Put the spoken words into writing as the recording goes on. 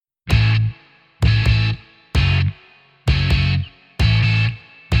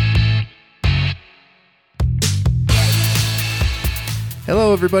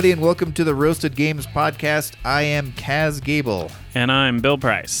Hello, everybody, and welcome to the Roasted Games Podcast. I am Kaz Gable. And I'm Bill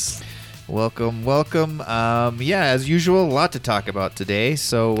Price. Welcome. As usual, a lot to talk about today,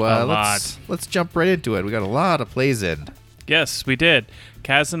 so let's jump right into it. We got a lot of plays in. Yes, we did.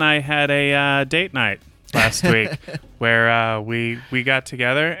 Kaz and I had a date night last week where we got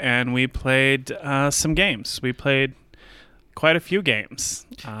together and we played some games. We played quite a few games.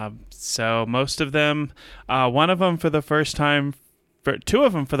 So most of them, one of them for the first time, two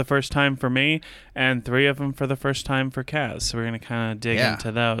of them for the first time for me, and three of them for the first time for Kaz. So we're going to kind of dig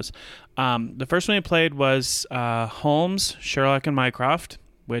into those. The first one we played was Holmes, Sherlock, and Mycroft,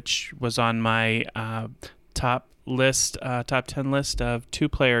 which was on my top 10 list of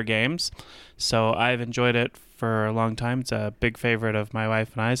two-player games. So I've enjoyed it for a long time. It's a big favorite of my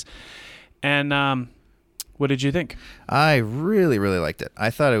wife and I's. And what did you think? I really, really liked it. I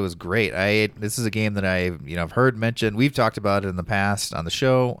thought it was great. This is a game that I've heard mentioned. We've talked about it in the past on the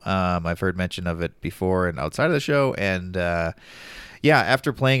show. I've heard mention of it before and outside of the show. And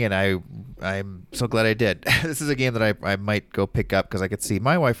after playing it, I'm so glad I did. This is a game that I might go pick up because I could see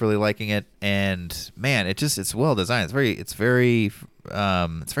my wife really liking it. And man, it's well designed. It's very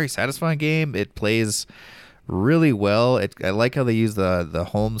satisfying game. It plays really well. I like how they use the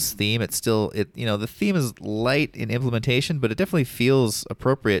Holmes theme. The theme is light in implementation, but it definitely feels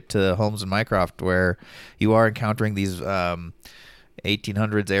appropriate to Holmes and Mycroft, where you are encountering these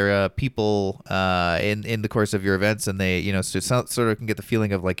 1800s era people in the course of your events, and they sort of can get the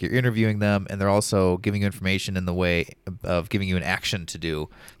feeling of like you're interviewing them, and they're also giving you information in the way of giving you an action to do,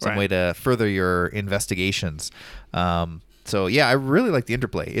 some way to further your investigations. So I really like the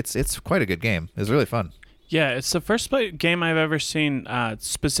interplay. It's quite a good game. It's really fun. Yeah, it's the first game I've ever seen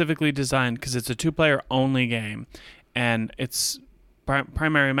specifically designed, because it's a two-player only game, and its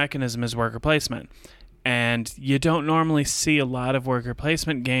primary mechanism is worker placement. And you don't normally see a lot of worker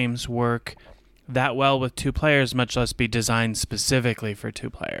placement games work that well with two players, much less be designed specifically for two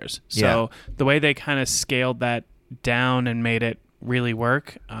players. So the way they kind of scaled that down and made it really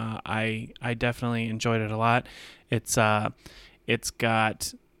work, I definitely enjoyed it a lot. It's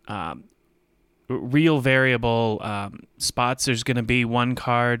got real variable spots. There's going to be one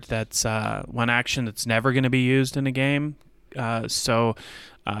card that's one action that's never going to be used in a game. So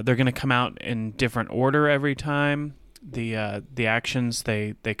they're going to come out in different order every time. The actions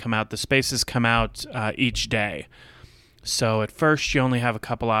they come out. The spaces come out each day. So at first you only have a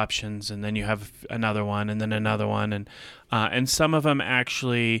couple options, and then you have another one, and then another one, and some of them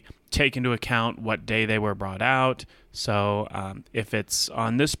actually take into account what day they were brought out. So if it's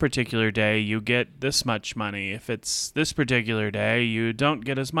on this particular day, you get this much money. If it's this particular day, you don't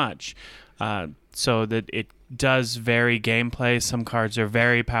get as much. So that it does vary gameplay. Some cards are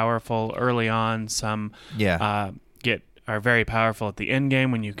very powerful early on. Some are very powerful at the end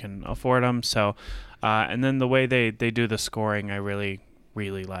game when you can afford them. So and then the way they do the scoring, I really,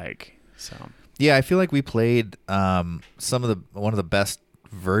 really like. So I feel like we played one of the best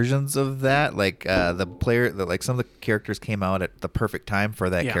versions of that. Like some of the characters came out at the perfect time for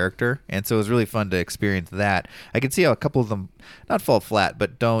that character, and so it was really fun to experience that. I can see how a couple of them not fall flat,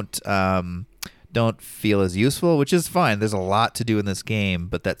 but don't feel as useful, which is fine. There's a lot to do in this game,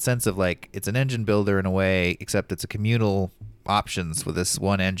 but that sense of like it's an engine builder in a way, except it's a communal options with this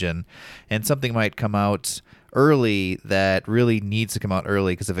one engine, and something might come out early that really needs to come out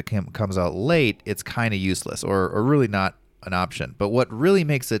early, because if it comes out late, it's kind of useless or really not an option. But what really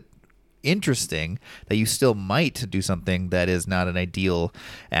makes it interesting that you still might do something that is not an ideal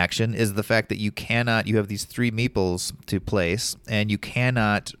action is the fact that you have these three meeples to place, and you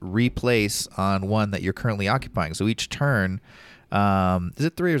cannot replace on one that you're currently occupying. So each turn, is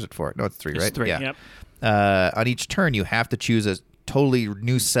it 3 or is it 4? No, it's 3, right? It's 3, yeah. On each turn, you have to choose a totally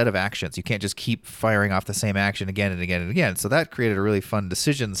new set of actions. You can't just keep firing off the same action again and again and again. So that created a really fun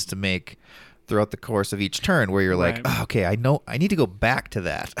decisions to make throughout the course of each turn, where you're like, oh, okay, I know I need to go back to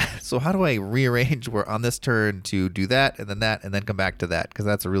that. So how do I rearrange where on this turn to do that, and then come back to that? Because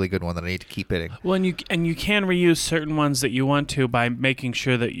that's a really good one that I need to keep hitting. Well, and you can reuse certain ones that you want to by making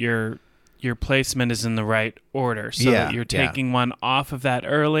sure that your placement is in the right order, so that you're taking one off of that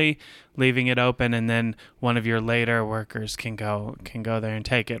early, leaving it open, and then one of your later workers can go there and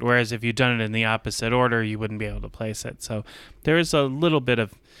take it. Whereas if you'd done it in the opposite order, you wouldn't be able to place it. So there is a little bit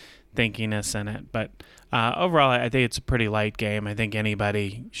of thinkiness in it, but overall I think it's a pretty light game. I think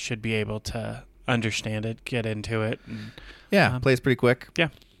anybody should be able to understand it, get into it, and, plays pretty quick.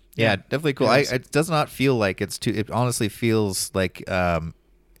 Yeah, definitely cool. It does not feel like it's too. It honestly feels like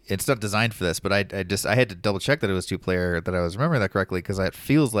it's not designed for this, but I had to double check that it was 2-player, that I was remembering that correctly, because it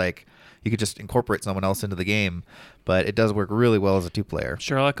feels like you could just incorporate someone else into the game. But it does work really well as a 2-player.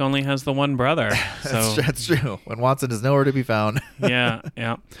 Sherlock only has the one brother. So That's true. When Watson is nowhere to be found. yeah.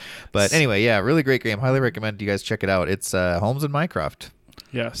 But anyway, yeah, really great game. Highly recommend you guys check it out. It's Holmes and Mycroft.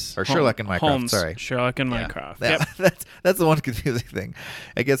 Yes. Or Sherlock and Mycroft, Holmes, sorry. Sherlock and Mycroft. Yeah, that's the one confusing thing.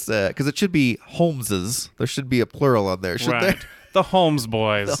 I guess because it should be Holmeses. There should be a plural on there, shouldn't there? The Holmes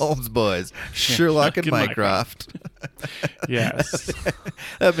boys. The Holmes boys. Sherlock and Mycroft. Yes.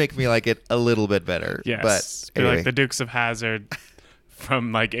 That make me like it a little bit better. Yes. But anyway. Like the Dukes of Hazzard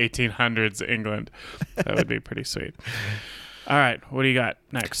from like 1800s England. That would be pretty sweet. All right. What do you got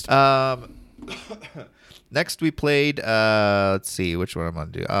next? Next, we played, let's see, which one I'm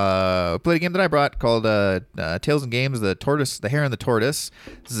going to do. We played a game that I brought called Tales and Games, The Hare and the Tortoise.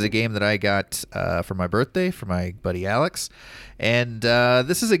 This is a game that I got for my birthday from my buddy Alex. And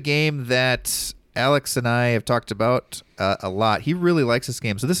this is a game that Alex and I have talked about a lot. He really likes this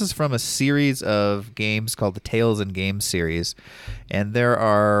game. So this is from a series of games called the Tales and Games series. And there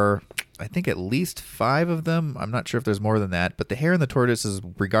are, I think, at least 5 of them. I'm not sure if there's more than that. But The Hare and the Tortoise is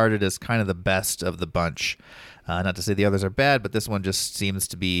regarded as kind of the best of the bunch. Not to say the others are bad, but this one just seems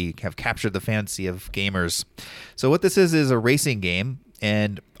to have captured the fancy of gamers. So what this is a racing game.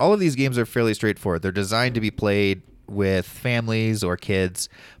 And all of these games are fairly straightforward. They're designed to be played with families or kids.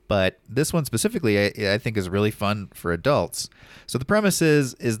 But this one specifically, I think, is really fun for adults. So the premise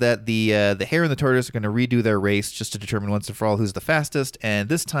is that the hare and the tortoise are going to redo their race just to determine once and for all who's the fastest. And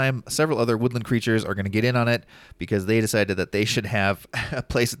this time, several other woodland creatures are going to get in on it because they decided that they should have a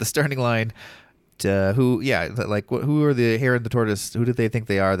place at the starting line. Who are the hare and the tortoise? Who do they think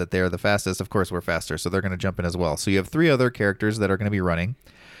they are that they are the fastest? Of course, we're faster, so they're going to jump in as well. So you have 3 other characters that are going to be running.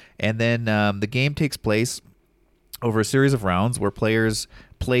 And then the game takes place over a series of rounds where players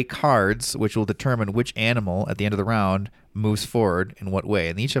play cards which will determine which animal at the end of the round moves forward in what way.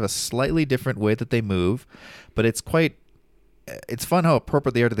 And they each have a slightly different way that they move, but it's fun how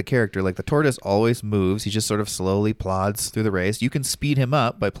appropriate they are to the character. Like the tortoise always moves. He just sort of slowly plods through the race. You can speed him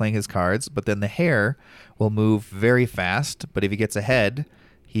up by playing his cards, but then the hare will move very fast, but if he gets ahead,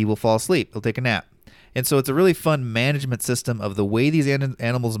 he will fall asleep. He'll take a nap. And so it's a really fun management system of the way these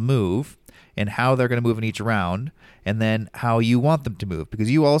animals move and how they're going to move in each round, and then how you want them to move, because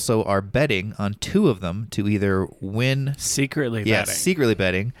you also are betting on 2 of them to either win. Secretly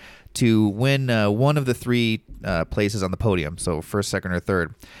betting to win one of the 3 places on the podium, so first, second, or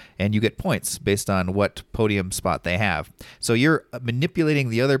third, and you get points based on what podium spot they have. So you're manipulating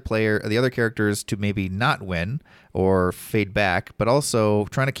the other characters to maybe not win or fade back, but also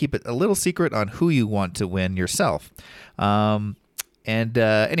trying to keep it a little secret on who you want to win yourself.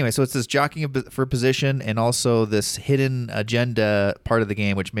 Anyway, so it's this jockeying for position and also this hidden agenda part of the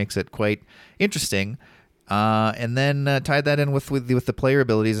game, which makes it quite interesting. And then tied that in with the player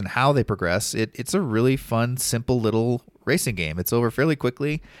abilities and how they progress. It's a really fun, simple little racing game. It's over fairly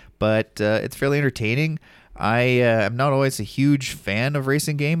quickly, but it's fairly entertaining. I am not always a huge fan of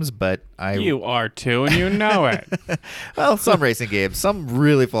racing games, but You are too, and you know it. Well, some racing games, some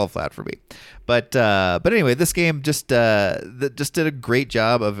really fall flat for me. But anyway, this game just did a great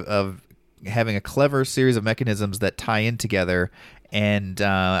job of having a clever series of mechanisms that tie in together. And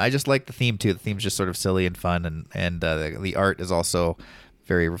I just like the theme, too. The theme's just sort of silly and fun, and the art is also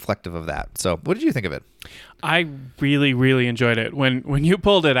very reflective of that. So what did you think of it? I really, really enjoyed it. When you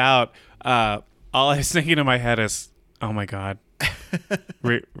pulled it out, all I was thinking in my head is, oh, my God.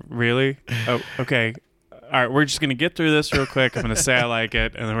 Really? Oh, okay. All right, we're just going to get through this real quick. I'm going to say I like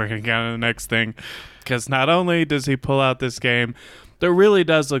it, and then we're going to get on to the next thing. Because not only does he pull out this game, that really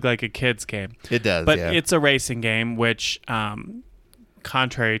does look like a kid's game. It does, but yeah. It's a racing game, which,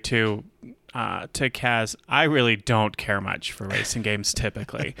 contrary to Kaz, I really don't care much for racing games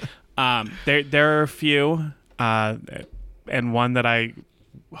typically. There are a few, and one that I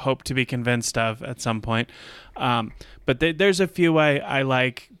hope to be convinced of at some point. But there's a few I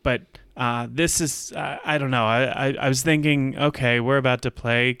like, but this is, I don't know. I was thinking, okay, we're about to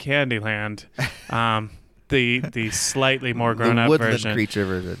play Candyland, the slightly more grown-up version. The woodland creature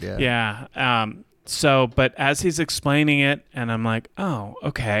version, yeah. Yeah. So, but as he's explaining it, and I'm like, oh,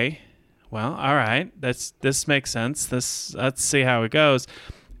 okay. Well, all right. This makes sense. Let's see how it goes.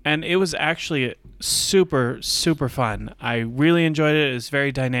 And it was actually super, super fun. I really enjoyed it. It's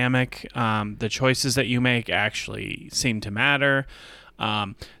very dynamic. The choices that you make actually seem to matter.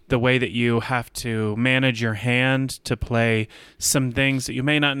 The way that you have to manage your hand to play some things that you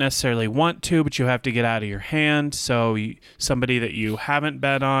may not necessarily want to, but you have to get out of your hand. So somebody that you haven't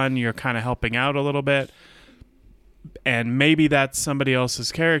bet on, you're kind of helping out a little bit. and maybe that's somebody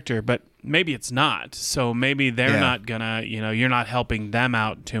else's character, but maybe it's not. So maybe they're not gonna, you're not helping them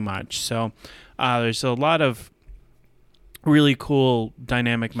out too much. So there's a lot of really cool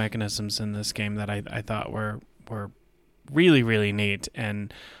dynamic mechanisms in this game that I thought were really, really neat.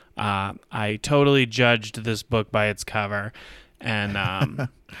 And I totally judged this book by its cover, and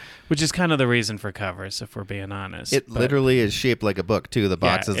which is kind of the reason for covers, if we're being honest. It literally is shaped like a book, too. The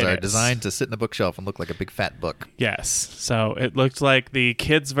boxes are is. designed to sit in a bookshelf and look like a big fat book. Yes. So it looked like the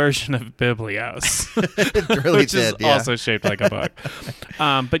kids' version of Biblios. It really which did, is also shaped like a book.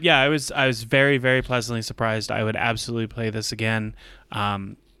 But yeah, I was very, very pleasantly surprised. I would absolutely play this again. I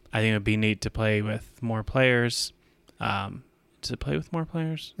think it would be neat to play with more players. Does it play with more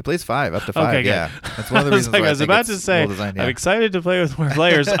players? It plays up to 5, okay, yeah. That's one of the reasons why I was about to say, well-designed, I'm excited to play with more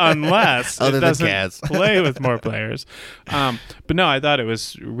players unless Other it than doesn't Kaz. play with more players. But no, I thought it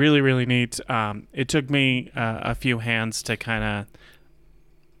was really, really neat. It took me a few hands to kind of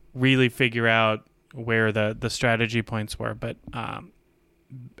really figure out where the strategy points were, but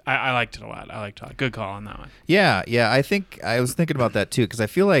I liked it a lot. Good call on that one. Yeah. I think I was thinking about that, too, because I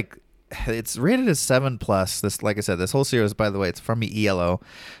feel like it's rated as 7+. This, like I said, this whole series, by the way, it's from ELO.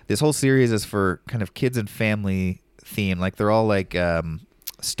 This whole series is for kind of kids and family theme. Like they're all like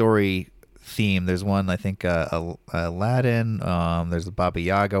story theme. There's one, I think, Aladdin. There's a Baba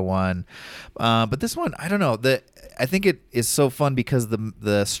Yaga one. But this one, I don't know. I think it is so fun because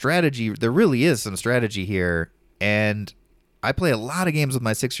the strategy, there really is some strategy here. And I play a lot of games with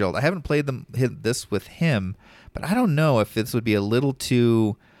my 6-year-old. I haven't played this with him, but I don't know if this would be a little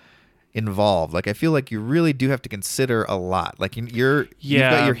too involved. Like I feel like you really do have to consider a lot. Like you've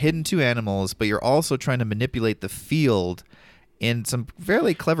got your hidden 2 animals, but you're also trying to manipulate the field in some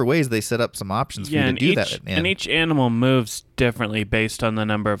fairly clever ways. They set up some options for you to do that. And each animal moves differently based on the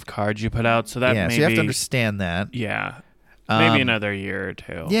number of cards you put out. So that so you have to understand that. Yeah. Maybe another year or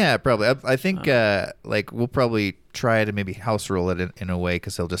two. Yeah, probably. I think like we'll probably try to maybe house rule it in a way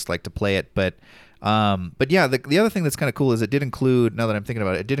because he'll just like to play it. But yeah, the other thing that's kind of cool is it did include, now that I'm thinking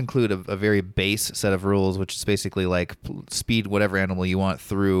about it did include a very base set of rules, which is basically like speed whatever animal you want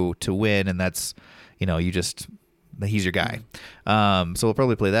through to win, and that's, he's your guy. So we'll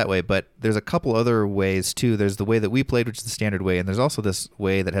probably play that way, but there's a couple other ways too. There's the way that we played, which is the standard way, and there's also this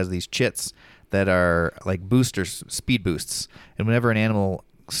way that has these chits that are like boosters, speed boosts, and whenever an animal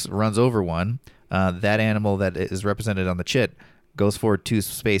runs over one, that animal that is represented on the chit goes forward 2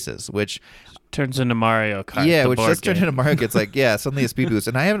 spaces, which turns into Mario Kart. Yeah, which does turn into Mario Kart. It's like, suddenly a speed boost.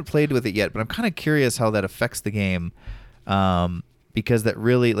 And I haven't played with it yet, but I'm kind of curious how that affects the game, because that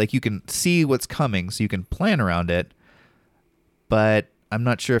really, like, you can see what's coming, so you can plan around it, but I'm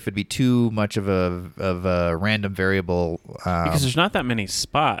not sure if it'd be too much of a random variable. Because there's not that many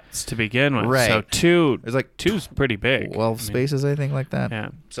spots to begin with. Right. So there's like 2's pretty big. 12 spaces, I think, like that.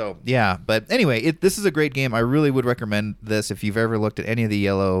 Yeah. So, yeah. But anyway, this is a great game. I really would recommend this if you've ever looked at any of the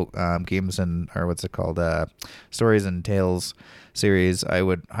Yellow games or what's it called? Stories and Tales series. I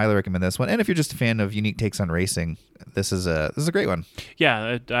would highly recommend this one. And if you're just a fan of unique takes on racing, this is a great one.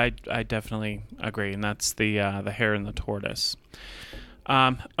 Yeah, I definitely agree. And that's the Hare and the Tortoise.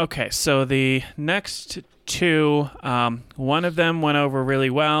 Okay, so the next 2, one of them went over really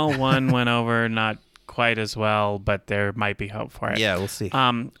well. One went over not quite as well, but there might be hope for it. Yeah, we'll see.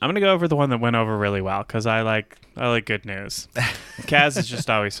 I'm gonna go over the one that went over really well because I like good news. Kaz is just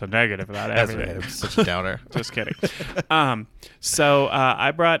always so negative about everything. That's right. I'm such a downer. Just kidding. So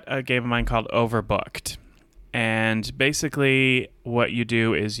I brought a game of mine called Overbooked. And basically what you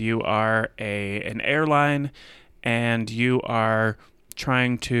do is you are an airline, and you are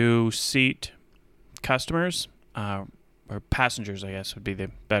trying to seat customers, or passengers, I guess would be the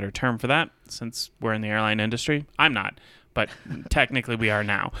better term for that, since we're in the airline industry. I'm not, but technically we are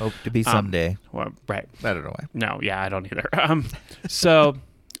now. Hope to be someday. Well, right. I don't know why. No, yeah, I don't either. So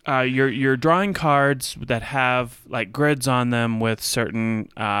you're drawing cards that have like grids on them with certain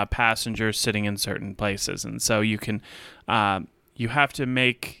passengers sitting in certain places, and so you can you have to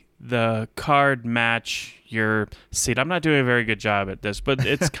make the card match your seat. I'm not doing a very good job at this, but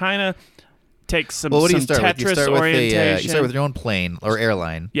it's kind of takes some, what do you start with? Tetris You start with orientation. you start with your own plane or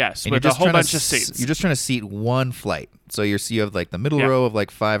airline. Yes, and with you're a just whole trying bunch to of seats. You're just trying to seat one flight. So you have like the middle Yeah. row of like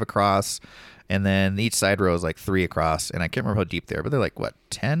 5 across, and then each side row is like 3 across. And I can't remember how deep they are, but they're like, what,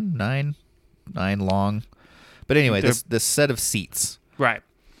 10, 9 long? But anyway, this set of seats. Right.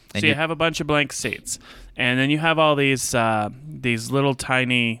 And So you have a bunch of blank seats, and then you have all these little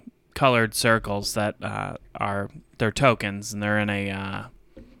tiny colored circles that are they're tokens, and they're in a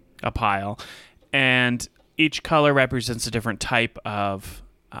pile, and each color represents a different type of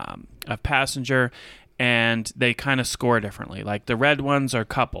passenger, and they kind of score differently. Like the red ones are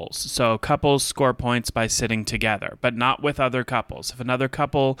couples. So couples score points by sitting together, but not with other couples.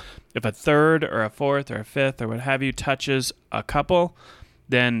 If a third or a fourth or a fifth or what have you touches a couple,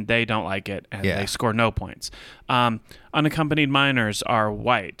 then they don't like it and they score no points. Unaccompanied minors are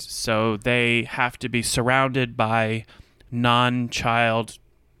white, so they have to be surrounded by non-child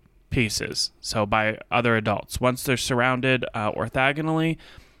pieces, so by other adults. Once they're surrounded orthogonally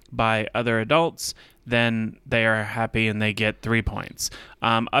by other adults, then they are happy and they get 3 points.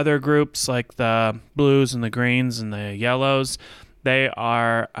 Other groups like the blues and the greens and the yellows, they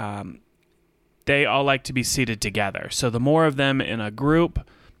all like to be seated together. So the more of them in a group,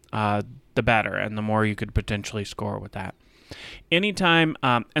 the better, and the more you could potentially score with that. Anytime,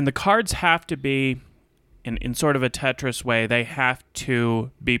 and the cards have to be, in sort of a Tetris way, they have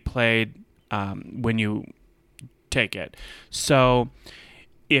to be played when you take it. So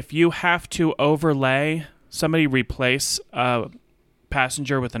if you have to overlay, somebody replace a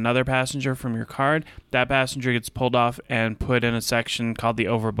passenger with another passenger from your card, that passenger gets pulled off and put in a section called the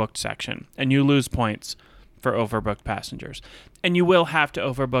overbooked section, and you lose points for overbooked passengers. And you will have to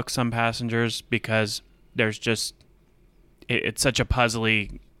overbook some passengers because there's just, it's such a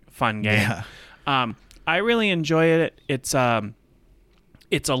puzzly, fun game. Yeah. I really enjoy it. It's a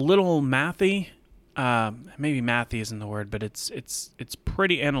little mathy. Maybe mathy isn't the word, but it's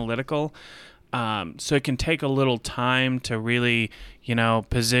pretty analytical. So it can take a little time to really,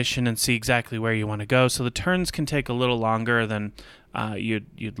 position and see exactly where you want to go. So the turns can take a little longer than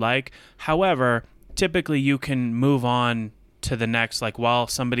you'd like. However, typically you can move on to the next, like while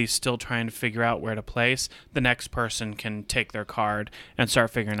somebody's still trying to figure out where to place, the next person can take their card and start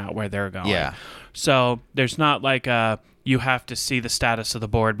figuring out where they're going. Yeah. So there's not like you have to see the status of the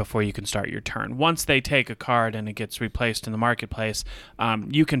board before you can start your turn. Once they take a card and it gets replaced in the marketplace,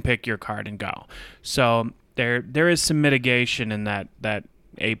 you can pick your card and go. So there is some mitigation in that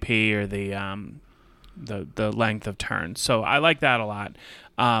AP or the length of turns. So I like that a lot.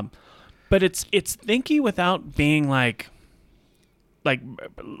 But it's thinky without being like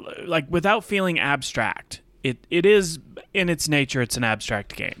without feeling abstract. It is, in its nature, it's an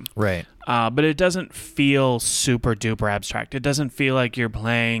abstract game. Right. But it doesn't feel super duper abstract. It doesn't feel like you're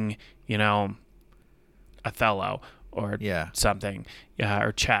playing, Othello or something,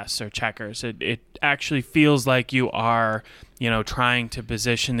 or chess or checkers. It actually feels like you are, trying to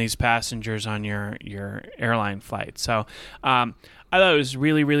position these passengers on your airline flight. So I thought it was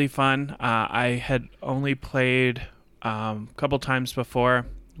really, really fun. I had only played a couple times before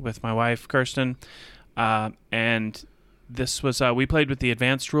with my wife, Kirsten, and this was we played with the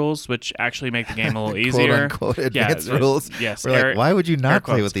advanced rules, which actually make the game a little easier. "Quote unquote" advanced rules. Yes, we're like, why would you not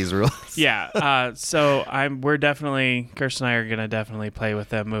play with these rules? So Kirsten and I are gonna definitely play with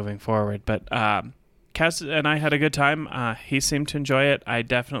them moving forward. But Cass and I had a good time. He seemed to enjoy it.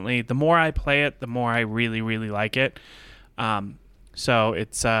 The more I play it, the more I really, really like it. So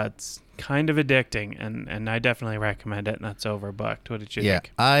it's kind of addicting, and I definitely recommend it, and that's Overbooked. What did you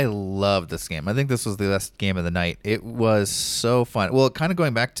think? I love this game. I think this was the best game of the night. It was so fun. Well, kind of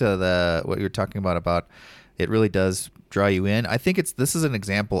going back to what you were talking about it really does draw you in. I think this is an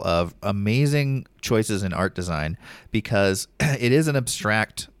example of amazing choices in art design because it is an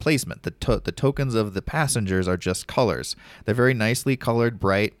abstract placement. The tokens of the passengers are just colors. They're very nicely colored,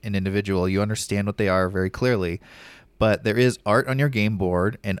 bright, and individual. You understand what they are very clearly. But there is art on your game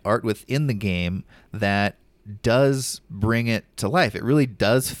board and art within the game that does bring it to life. It really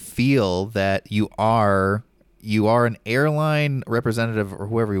does feel that you are an airline representative or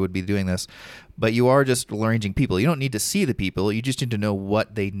whoever would be doing this, but you are just arranging people. You don't need to see the people. You just need to know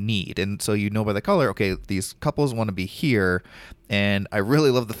what they need. And so you know by the color, okay, these couples want to be here. And I really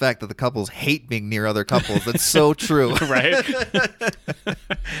love the fact that the couples hate being near other couples. That's so true. Right?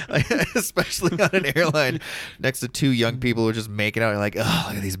 Especially on an airline next to two young people who are just making out. You're like, oh,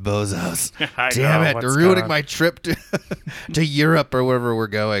 look at these bozos. Damn it. They're ruining my trip to Europe or wherever we're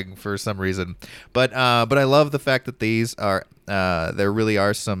going for some reason. But I love the fact that these are, there really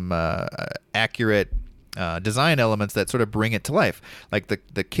are some accurate design elements that sort of bring it to life. Like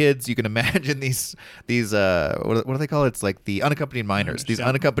the kids, you can imagine these what do they call it? It's like the unaccompanied minors. These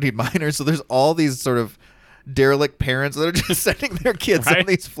unaccompanied minors. So there's all these sort of derelict parents that are just sending their kids on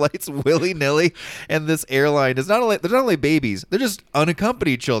these flights willy-nilly, and this airline is they're not only babies, they're just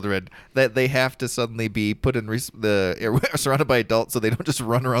unaccompanied children that they have to suddenly be put in surrounded by adults so they don't just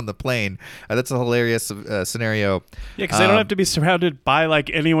run around the plane. That's a hilarious scenario. Yeah, because they don't have to be surrounded by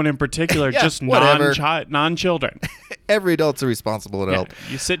like anyone in particular, just non-children. Every adult's a responsible adult.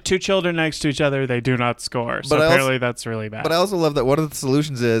 You sit two children next to each other, they do not score. So But apparently that's really bad. But I also love that one of the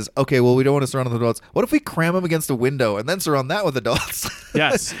solutions is, okay, well, we don't want to surround with adults. What if we cram them against a window and then surround that with adults?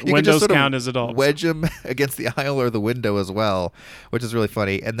 Yes, You can windows just sort of count as adults. Wedge them against the aisle or the window as well, which is really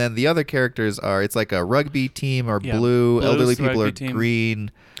funny. And then the other characters are, it's like a rugby team or blue. Elderly people are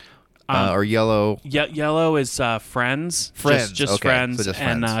green. Or yellow. Yellow is friends. Friends. Just okay. friends. So just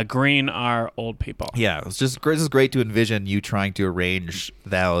and friends. Green are old people. Yeah, it's just this is great to envision you trying to arrange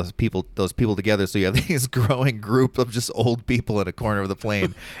those people together, so you have these growing group of just old people in a corner of the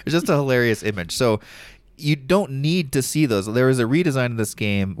plane. It's just a hilarious image. So you don't need to see those. There was a redesign of this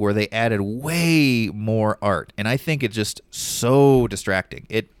game where they added way more art, and I think it's just so distracting.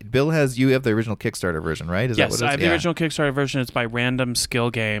 Bill you have the original Kickstarter version, right? Is that Yes, what it is? I have the original Kickstarter version. It's by Random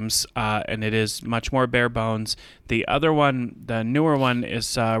Skill Games, and it is much more bare bones. The other one, the newer one,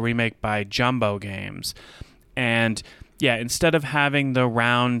 is a remake by Jumbo Games, and yeah, instead of having the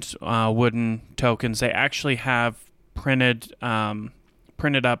round wooden tokens, they actually have printed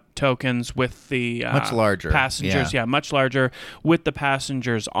up tokens with the much larger passengers. Yeah, much larger with the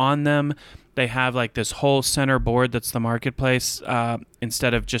passengers on them. They have like this whole center board that's the marketplace.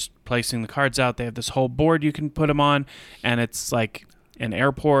 Instead of just placing the cards out, they have this whole board you can put them on, and it's like an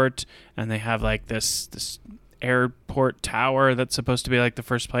airport. And they have like this airport tower that's supposed to be like the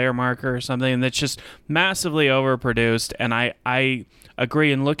first player marker or something, and it's just massively overproduced. And I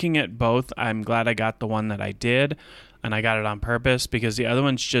agree. In looking at both, I'm glad I got the one that I did. And I got it on purpose because the other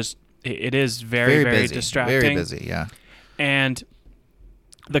one's just, it is very, very distracting. Very busy, yeah. And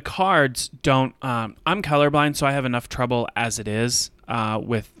the cards don't, I'm colorblind, so I have enough trouble as it is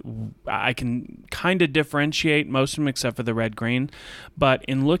I can kind of differentiate most of them except for the red-green. But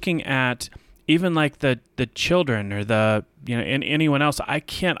in looking at even like the children or and anyone else, I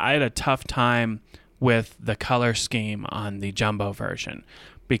had a tough time with the color scheme on the Jumbo version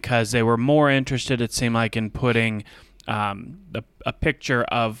because they were more interested, it seemed like, in putting a picture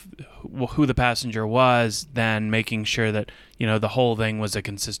of who the passenger was than making sure that the whole thing was a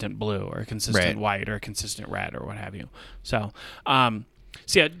consistent blue or a consistent white or a consistent red or what have you. So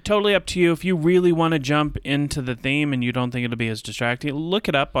yeah, totally up to you. If you really want to jump into the theme and you don't think it'll be as distracting, look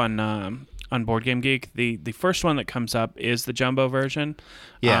it up on Board Game Geek. The first one that comes up is the Jumbo version.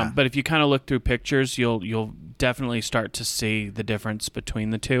 Yeah. But if you kind of look through pictures, you'll definitely start to see the difference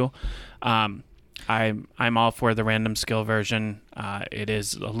between the two. I'm all for the random skill version. It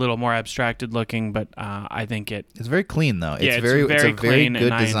is a little more abstracted looking, but I think it's very clean though. It's a very clean,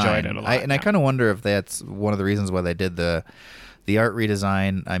 good and design. I enjoyed it a lot. And I kind of wonder if that's one of the reasons why they did the art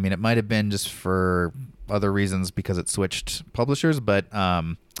redesign. I mean, it might have been just for other reasons because it switched publishers, but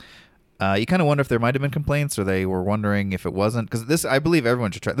you kind of wonder if there might have been complaints, or they were wondering if it wasn't. Because I believe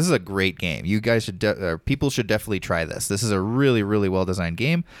everyone should try. This is a great game. You guys people should definitely try this. This is a really, really well designed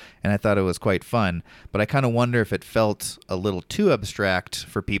game, and I thought it was quite fun. But I kind of wonder if it felt a little too abstract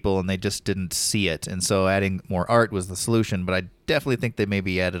for people, and they just didn't see it. And so adding more art was the solution. But I definitely think they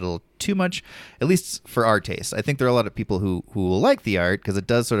maybe added a little too much, at least for our taste. I think there are a lot of people who will like the art because it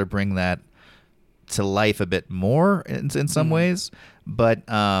does sort of bring that to life a bit more in some ways, but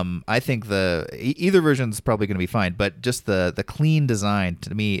I think either version is probably going to be fine. But just the clean design,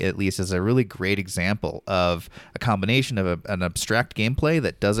 to me at least, is a really great example of a combination of an abstract gameplay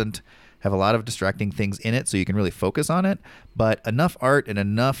that doesn't have a lot of distracting things in it, so you can really focus on it, but enough art and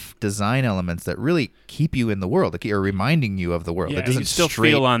enough design elements that really keep you in the world, or reminding you of the world. It doesn't you still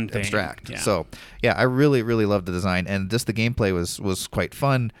straight feel on abstract. Yeah. So yeah, I really, really loved the design, and just the gameplay was quite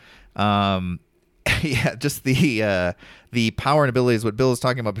fun. Yeah, just the power and abilities, what Bill was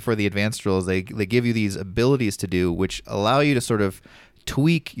talking about before, the advanced rules, they give you these abilities to do, which allow you to sort of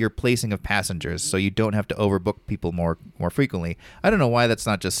tweak your placing of passengers so you don't have to overbook people more frequently. I don't know why that's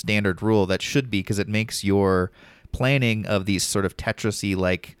not just standard rule. That should be, because it makes your planning of these sort of Tetris-y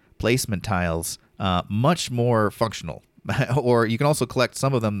like placement tiles much more functional. Or you can also collect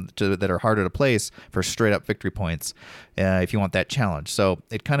some of them that are harder to place for straight up victory points if you want that challenge. So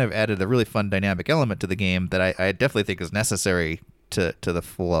it kind of added a really fun dynamic element to the game that I definitely think is necessary to the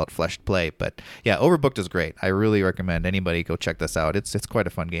full out fleshed play. But yeah, Overbooked is great. I really recommend anybody go check this out. It's quite a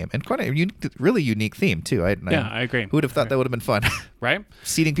fun game and quite a really unique theme too. I agree. Who would have thought that would have been fun? Right?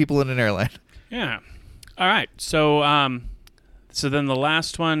 Seating people in an airline. Yeah. All right. So then the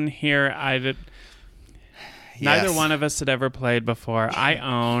last one here, neither one of us had ever played before. I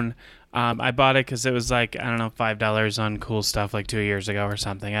own. I bought it because it was like, I don't know, $5 on Cool Stuff like 2 years ago or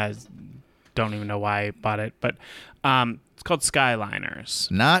something. I don't even know why I bought it. But It's called Skyliners.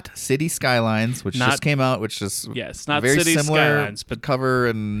 Not City Skylines, which just came out, which is not very City similar Skylines, but cover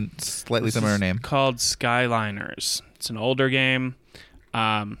and slightly similar name. Called Skyliners. It's an older game.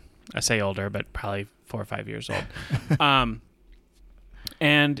 I say older, but probably 4 or 5 years old.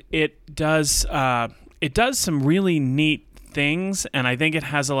 And it does some really neat things, and I think it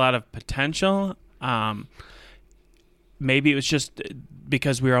has a lot of potential. Maybe it was just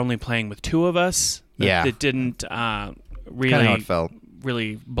because we were only playing with 2 of us. It didn't really how it felt.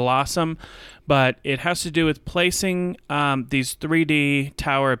 Really blossom, but it has to do with placing these 3D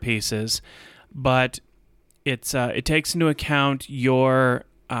tower pieces, but it takes into account your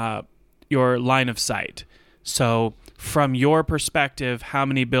line of sight. So from your perspective, how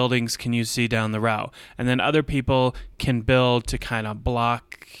many buildings can you see down the row? And then other people can build to kind of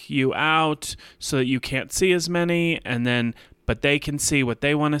block you out so that you can't see as many, but they can see what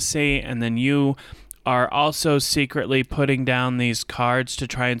they want to see, and then you are also secretly putting down these cards to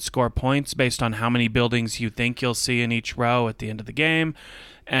try and score points based on how many buildings you think you'll see in each row at the end of the game.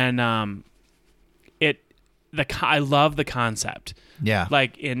 And I love the concept. Yeah.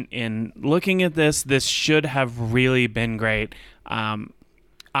 Like in looking at this should have really been great. I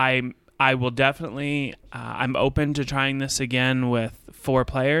will definitely I'm open to trying this again with 4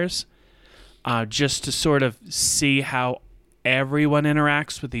 players, just to sort of see how everyone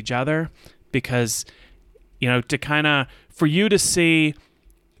interacts with each other, because for you to see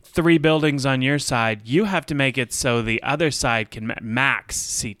 3 buildings on your side, you have to make it so the other side can max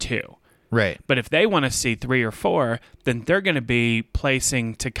see 2. Right. But if they want to see 3 or 4, then they're going to be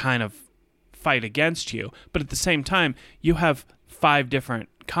placing to kind of fight against you. But at the same time, you have 5 different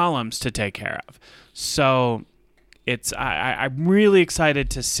columns to take care of. So I'm really excited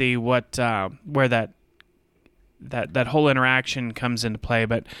to see where that whole interaction comes into play.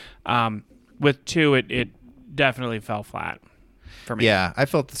 But with 2, it definitely fell flat for me. Yeah, I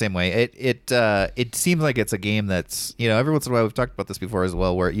felt the same way. It seems like it's a game that's, every once in a while, we've talked about this before as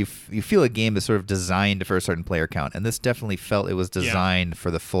well, where you feel a game is sort of designed for a certain player count, and this definitely felt it was designed for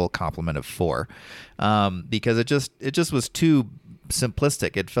the full complement of 4, because it just was too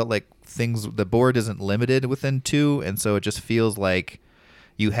simplistic. It felt like the board isn't limited within 2, and so it just feels like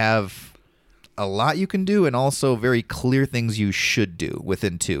you have a lot you can do, and also very clear things you should do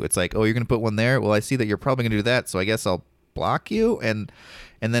within 2. It's like, oh, you're going to put one there? Well, I see that you're probably going to do that, so I guess I'll block you, and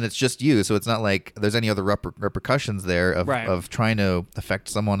then it's just you. So it's not like there's any other repercussions there of trying to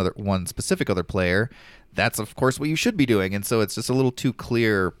affect one specific other player. That's, of course, what you should be doing, and so it's just a little too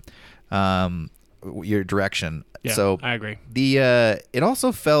clear your direction. Yeah, so I agree. It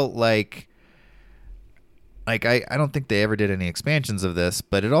also felt like I don't think they ever did any expansions of this,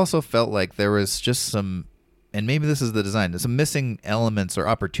 but it also felt like there was just some, and maybe this is the design, some missing elements or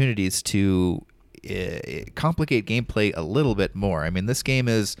opportunities to complicate gameplay a little bit more. I mean, this game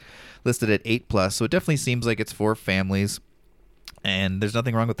is listed at 8+, so it definitely seems like it's for families, and there's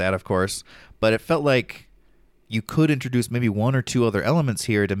nothing wrong with that, of course, but it felt like you could introduce maybe 1 or 2 other elements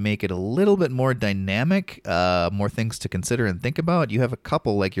here to make it a little bit more dynamic, more things to consider and think about. You have a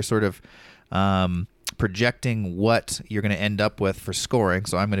couple, like you're sort of projecting what you're going to end up with for scoring.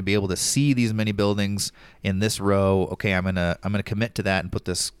 So I'm going to be able to see these many buildings in this row. Okay, I'm gonna commit to that and put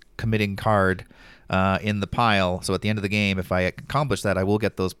this committing card in the pile. So at the end of the game, if I accomplish that, I will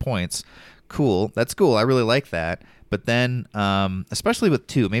get those points. Cool. That's cool. I really like that. But then, especially with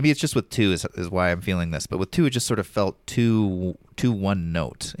 2, maybe it's just with 2 is why I'm feeling this. But with 2, it just sort of felt too one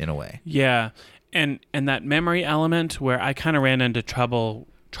note in a way. Yeah, and that memory element where I kind of ran into trouble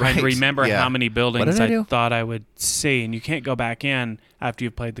trying to remember how many buildings I thought I would see, and you can't go back in after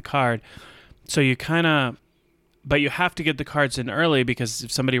you've played the card. So you but you have to get the cards in early, because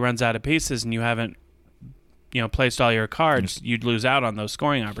if somebody runs out of pieces and you haven't placed all your cards, you'd lose out on those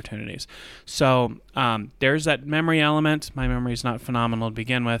scoring opportunities. So there's that memory element. My memory's not phenomenal to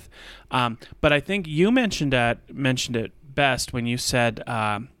begin with, but I think you mentioned it best when you said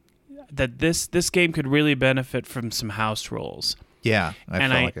that this game could really benefit from some house rules. Yeah,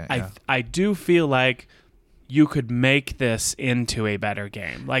 I do feel like you could make this into a better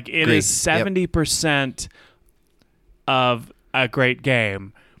game. Like, it is 70% of a great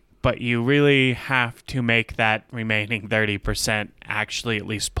game, but you really have to make that remaining 30% actually at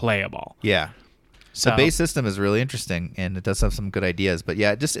least playable. Yeah. So the base system is really interesting, and it does have some good ideas. But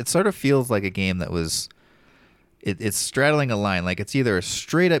yeah, it sort of feels like a game that was it's straddling a line. Like, it's either a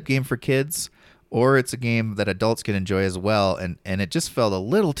straight up game for kids, or it's a game that adults can enjoy as well, and it just felt a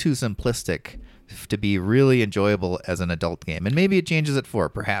little too simplistic to be really enjoyable as an adult game. And maybe it changes at 4,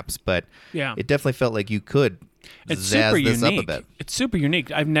 perhaps, but it definitely felt like you could It's super zazz this up a unique. bit. It's super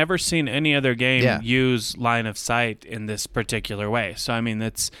unique. I've never seen any other game Yeah. use line of sight in this particular way. So I mean,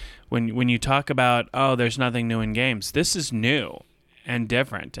 that's when you talk about, oh, there's nothing new in games. This is new and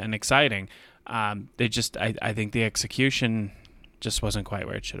different and exciting. They just, I think the execution just wasn't quite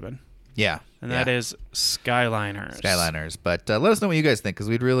where it should have been. Yeah. And that is Skyliners. Skyliners. But let us know what you guys think, because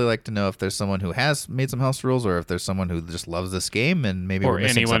we'd really like to know if there's someone who has made some house rules, or if there's someone who just loves this game and maybe Or we're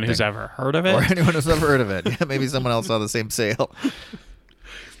missing anyone something. who's ever heard of it. Or anyone who's ever heard of it. Yeah, maybe someone else saw the same sale.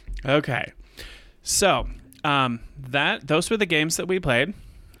 Okay. So, those were the games that we played.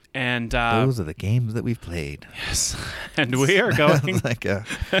 And Those are the games that we've played. yes. And we are going like a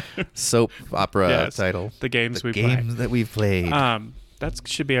soap opera title. The games we games play. that we've played. That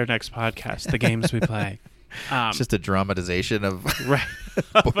should be our next podcast. The games we play. It's just a dramatization of Right.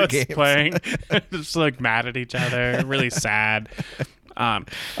 board Us games. playing, just like mad at each other, really sad. Okay,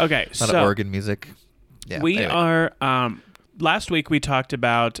 A lot of organ music. Yeah, we anyway. are. Last week we talked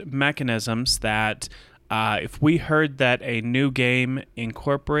about mechanisms that, if we heard that a new game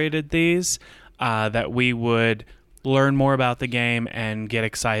incorporated these, that we would learn more about the game and get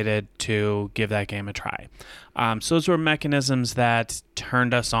excited to give that game a try. So those were mechanisms that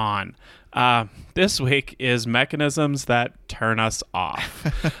turned us on. This week is mechanisms that turn us off.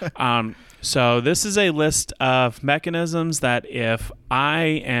 So this is a list of mechanisms that if I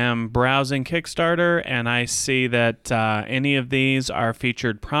am browsing Kickstarter and I see that any of these are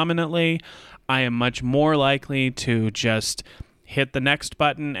featured prominently, I am much more likely to just hit the next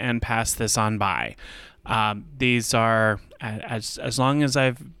button and pass this on by. These are, as long as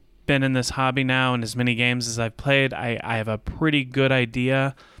I've been in this hobby now and as many games as I've played, I have a pretty good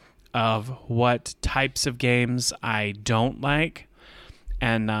idea of what types of games I don't like.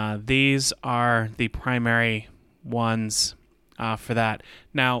 And these are the primary ones for that.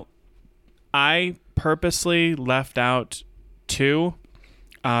 Now, I purposely left out two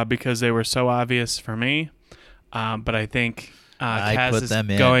because they were so obvious for me. But I think Kaz is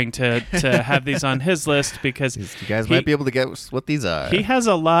going to have these on his list because you guys might be able to guess what these are. He has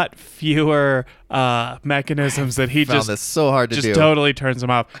a lot fewer mechanisms that he found this so hard to just do. totally turns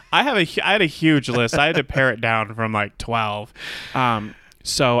them off. I had a huge list. I had to pare it down from like 12.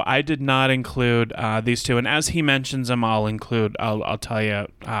 So I did not include these two, and as he mentions them, I'll tell you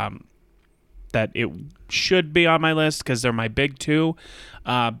that it should be on my list because they're my big two.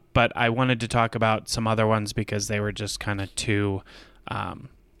 But I wanted to talk about some other ones because they were just kind of too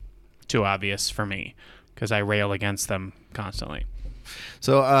obvious for me because I rail against them constantly.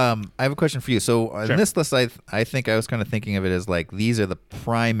 So I have a question for you. So Sure. in this list, I think I was kind of thinking of it as like these are the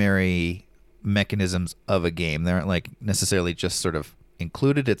primary mechanisms of a game. They aren't like necessarily just sort of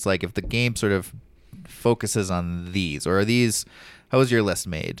included. It's like if the game sort of focuses on these, or are these, how is your list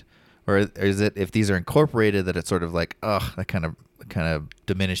made? Or is it if these are incorporated that it's sort of like, that kind of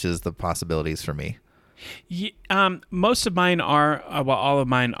diminishes the possibilities for me? Yeah, most of mine are, all of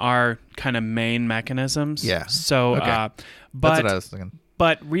mine are kind of main mechanisms. Yeah. So, Okay. but That's what I was thinking.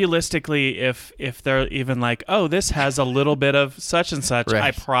 But realistically, if they're even like, oh, this has a little bit of such and such, Right.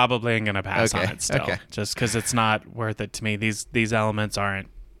 I probably am going to pass on Okay, it still, okay. just because it's not worth it to me. These elements aren't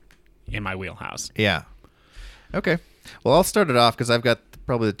in my wheelhouse. Yeah. Okay. Well, I'll start it off because I've got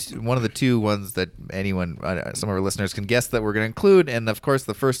probably one of the two ones that some of our listeners can guess that we're going to include. And, of course,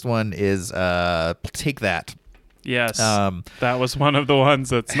 the first one is Take That. Yes, that was one of the ones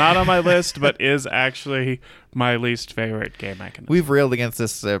that's not on my list, but is actually my least favorite game mechanism. We've railed against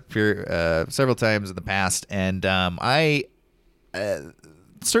this several times in the past, and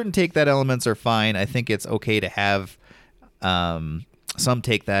certain Take That elements are fine. I think it's okay to have some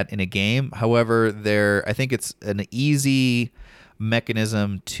Take That in a game. However, I think it's an easy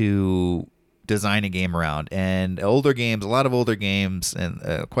mechanism to design a game around. And a lot of older games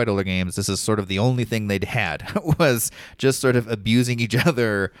and quite older games, this is sort of the only thing they'd had was just sort of abusing each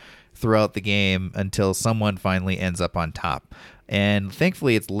other throughout the game until someone finally ends up on top. And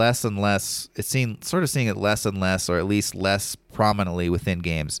thankfully, it's less and less. Seeing it less and less, or at least less prominently within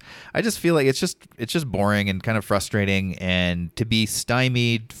games. I just feel like it's just boring and kind of frustrating. And to be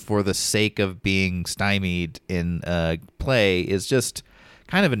stymied for the sake of being stymied in play is just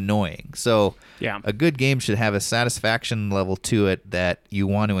kind of annoying. So Yeah. a good game should have a satisfaction level to it that you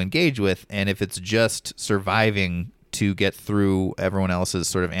want to engage with. And if it's just surviving to get through everyone else's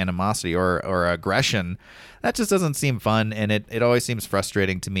sort of animosity or aggression, that just doesn't seem fun, and it always seems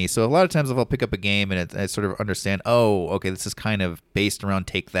frustrating to me. So a lot of times if I'll pick up a game and I sort of understand, okay, this is kind of based around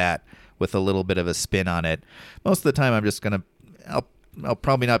Take That with a little bit of a spin on it, most of the time I'm just going to, I'll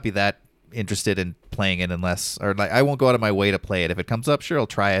probably not be that interested in playing it unless, or like I won't go out of my way to play it. If it comes up, sure, I'll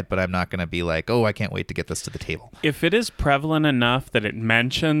try it, but I'm not going to be like, oh, I can't wait to get this to the table. If it is prevalent enough that it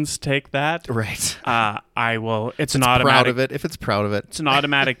mentions Take That, Right. I will. It's an Proud automatic. of it. If it's proud of it, It's an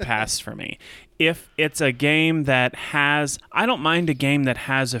automatic pass for me. If it's a game that has, I don't mind a game that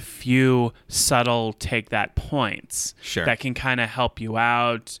has a few subtle Take That points Sure. that can kind of help you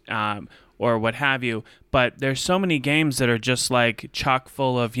out, or what have you. But there's so many games that are just like chock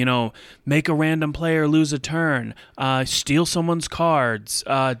full of, make a random player lose a turn, steal someone's cards,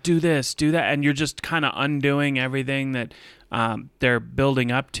 do this, do that, and you're just kind of undoing everything that they're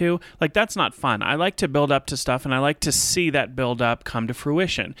building up to. Like, that's not fun. I like to build up to stuff, and I like to see that build up come to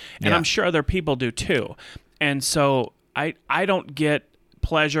fruition. And Yeah. I'm sure other people do too. And so I don't get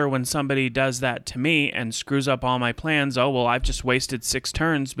pleasure when somebody does that to me and screws up all my plans. Oh, well, I've just wasted 6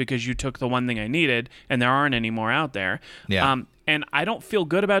 turns because you took the one thing I needed, and there aren't any more out there. Yeah. And I don't feel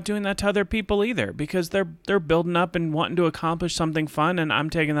good about doing that to other people either, because they're building up and wanting to accomplish something fun, and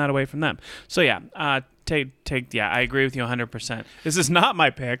I'm taking that away from them. So yeah, I agree with you 100%. This is not my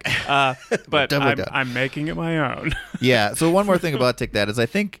pick, but I'm making it my own. Yeah. So one more thing about Take That is I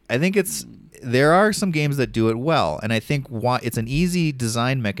think there are some games that do it well, and I think it's an easy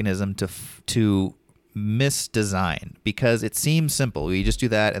design mechanism to misdesign because it seems simple. You just do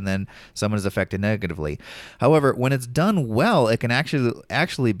that, and then someone is affected negatively. However, when it's done well, it can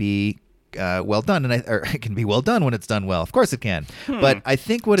actually be well done, and it can be well done when it's done well. Of course, it can. But I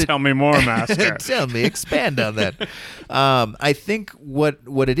think Tell me more, Master. Tell me, expand on that. I think what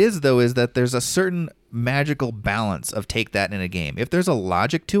it is though is that there's a certain magical balance of Take That in a game. If there's a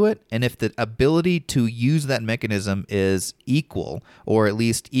logic to it, and if the ability to use that mechanism is equal, or at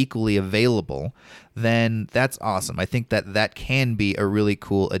least equally available, then that's awesome. I think that can be a really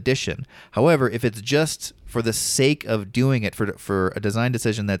cool addition. However, if it's just for the sake of doing it, for a design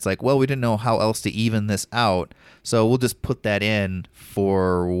decision that's like, well, we didn't know how else to even this out, so we'll just put that in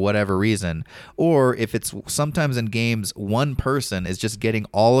for whatever reason. Or if it's sometimes in games, one person is just getting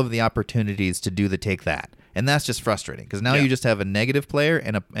all of the opportunities to do the Take That. And that's just frustrating because now you just have a negative player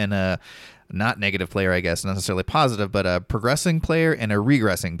and a not negative player, I guess, not necessarily positive, but a progressing player and a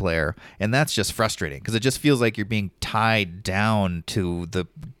regressing player. And that's just frustrating because it just feels like you're being tied down to the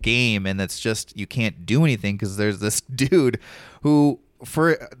game, and it's just, you can't do anything because there's this dude who,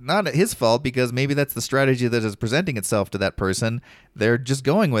 for not his fault, because maybe that's the strategy that is presenting itself to that person, they're just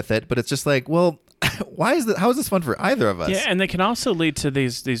going with it. But it's just like, well, how is this fun for either of us? Yeah, and they can also lead to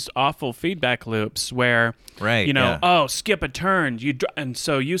these awful feedback loops where, right, oh, skip a turn, and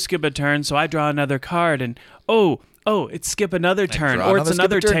so you skip a turn, so I draw another card, and oh, it's skip another turn, or it's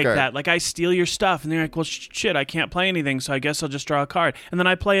another Take That. Like, I steal your stuff, and they're like, well, shit, I can't play anything, so I guess I'll just draw a card, and then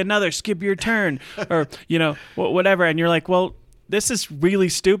I play another skip your turn, or whatever, and you're like, well, this is really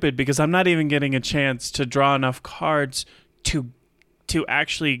stupid because I'm not even getting a chance to draw enough cards to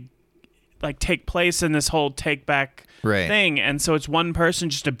actually like take place in this whole take back thing, and so it's one person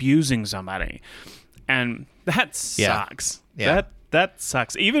just abusing somebody, and that sucks. Yeah. That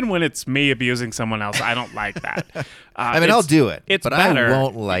sucks. Even when it's me abusing someone else, I don't like that. I mean, I'll do it, but better. I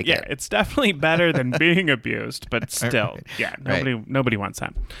won't like it. Yeah, it's definitely better than being abused, but still, nobody wants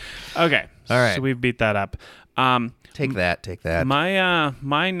that. Okay, all right. So we've beat that up. Take that.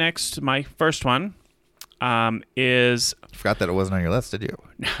 My first one is. Forgot that it wasn't on your list, did you?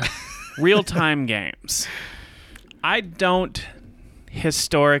 Real-time games. I don't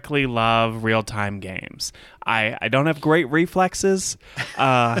historically love real-time games. I don't have great reflexes.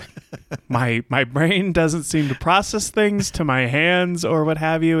 My brain doesn't seem to process things to my hands or what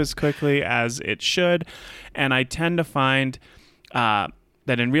have you as quickly as it should, and I tend to find that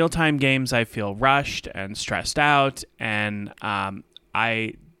in real-time games I feel rushed and stressed out, and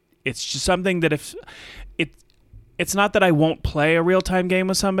it's just something that it's not that I won't play a real-time game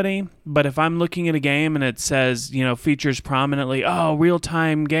with somebody, but if I'm looking at a game and it says, features prominently,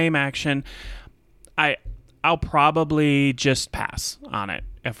 real-time game action, I'll probably just pass on it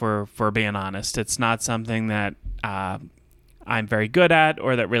if we're being honest. It's not something that I'm very good at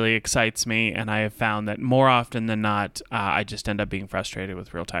or that really excites me, and I have found that more often than not, I just end up being frustrated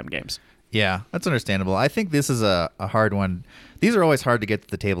with real-time games. Yeah, that's understandable. I think this is a hard one. These are always hard to get to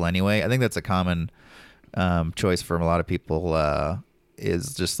the table anyway. I think that's a common choice for a lot of people,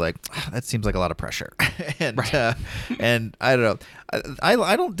 is just like, that seems like a lot of pressure. And and I don't know.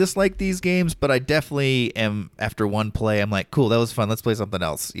 I don't dislike these games, but I definitely am, after one play, I'm like, cool, that was fun. Let's play something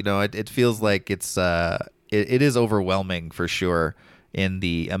else. It feels like it is overwhelming for sure. in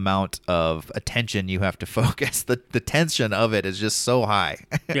the amount of attention you have to focus. The tension of it is just so high.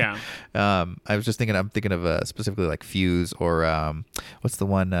 Yeah. I was just thinking. I'm thinking of specifically like Fuse or what's the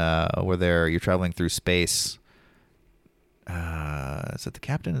one where you're traveling through space. Is it The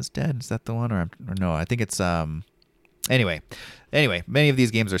Captain is Dead? Is that the one or no? I think it's Anyway, many of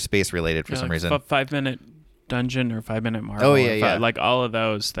these games are space related for some reason. 5-minute Dungeon or 5-minute Marvel. Oh yeah. Like all of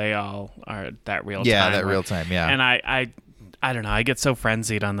those, they all are that real time. Yeah, that real time. Yeah. And I don't know. I get so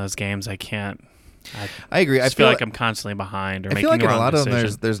frenzied on those games. I can't. I agree. I feel like I'm constantly behind. Or I feel like in a lot of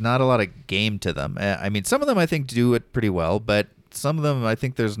them, there's not a lot of game to them. I mean, some of them I think do it pretty well, but some of them I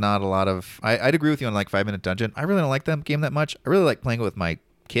think there's not a lot of. I'd agree with you on like 5-minute Dungeon. I really don't like that game that much. I really like playing it with my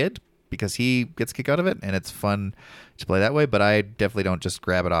kid because he gets a kick out of it and it's fun to play that way. But I definitely don't just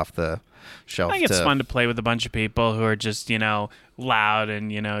grab it off the shelf. I think it's fun to play with a bunch of people who are just loud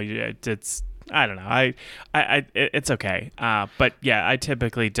and it's. I don't know. It's okay. But yeah, I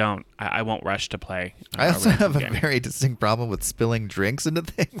typically don't. I won't rush to play. I also have a very distinct problem with spilling drinks into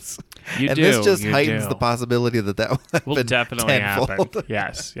things. You and do. This just heightens the possibility that will definitely tenfold. happen.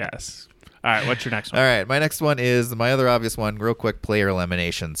 Yes. All right, what's your next one? All right, my next one is my other obvious one. Real quick, player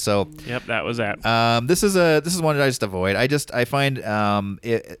elimination. So, yep, that was that. This is one that I just avoid. I find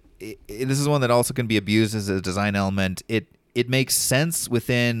this is one that also can be abused as a design element. It makes sense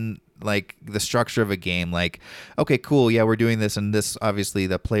within like the structure of a game. Like, okay, cool, yeah, we're doing this, and this obviously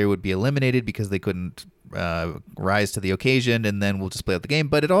the player would be eliminated because they couldn't rise to the occasion, and then we'll just play out the game.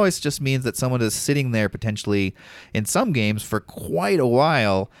 But it always just means that someone is sitting there potentially in some games for quite a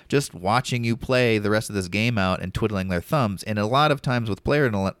while just watching you play the rest of this game out and twiddling their thumbs. And a lot of times with player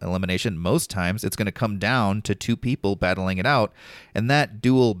elimination, most times it's going to come down to two people battling it out, and that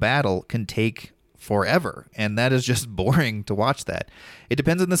dual battle can take forever, and that is just boring to watch that. It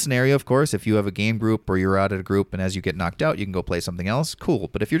depends on the scenario, of course. If you have a game group or you're out at a group and as you get knocked out you can go play something else, cool.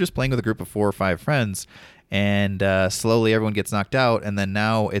 But if you're just playing with a group of 4 or 5 friends and slowly everyone gets knocked out, and then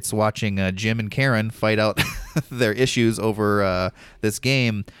now it's watching Jim and Karen fight out their issues over this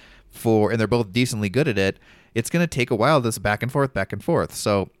game and they're both decently good at it, it's going to take a while, this back and forth.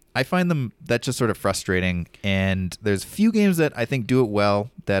 So I find that's just sort of frustrating, and there's few games that I think do it well,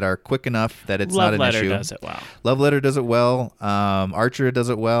 that are quick enough that it's not an issue. Love Letter does it well. Love Letter does it well. Archer does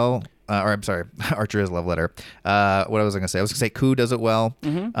it well. I'm sorry, Archer is Love Letter. What was I going to say? I was going to say Coup does it well.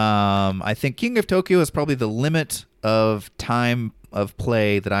 Mm-hmm. I think King of Tokyo is probably the limit of time of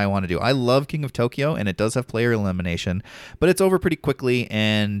play that I want to do. I love King of Tokyo, and it does have player elimination, but it's over pretty quickly,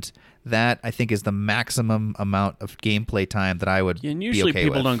 and that I think is the maximum amount of gameplay time that I would and usually be okay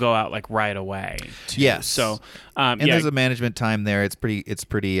people with. don't go out like right away. Yes. So and there's a management time there. It's pretty.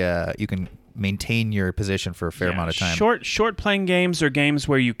 You can maintain your position for a fair amount of time. Short playing games or games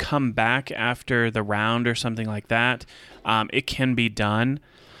where you come back after the round or something like that. It can be done.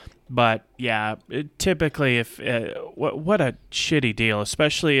 But yeah, typically, if what a shitty deal,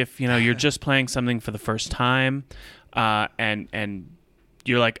 especially if you're just playing something for the first time, and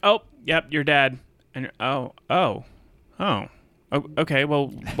you're like, oh, yep, you're dead, and okay, well,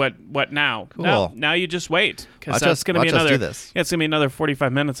 what now? Cool. No, now you just wait, because that's going to be another. Do this. Yeah, it's going to be another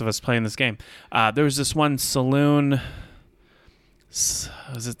 45 minutes of us playing this game. There was this one saloon.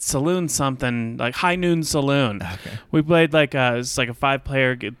 Was it Saloon something, like High Noon Saloon? Okay. We played it's like a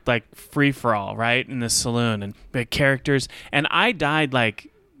 5-player like free for all, right, in this saloon, and big characters, and I died like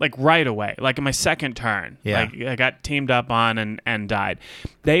right away, like in my second turn. Yeah. Like I got teamed up on and died.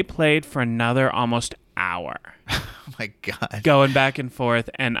 They played for another almost hour. Oh my god. Going back and forth,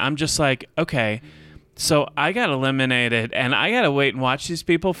 and I'm just like, okay, so I got eliminated, and I got to wait and watch these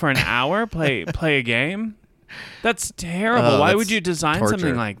people for an hour play a game. That's terrible. Why would you design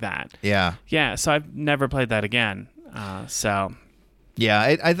something like that? Yeah. Yeah, so I've never played that again.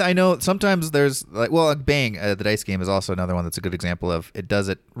 Yeah, I know sometimes there's Bang, the dice game is also another one that's a good example of it does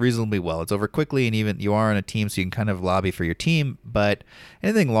it reasonably well. It's over quickly, and even you are on a team, so you can kind of lobby for your team, but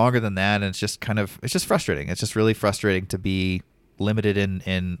anything longer than that, and it's just frustrating. It's just really frustrating to be limited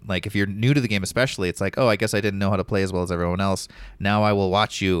in like, if you're new to the game especially, it's like, oh, I guess I didn't know how to play as well as everyone else. Now I will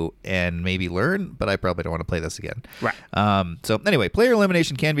watch you and maybe learn, but I probably don't want to play this again. Right. So anyway, player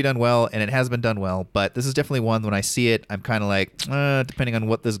elimination can be done well, and it has been done well, but this is definitely one when I see it, I'm kind of like, depending on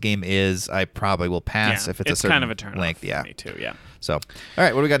what this game is, I probably will pass if it's a certain kind of a turn length. Yeah, me too. Yeah. So, all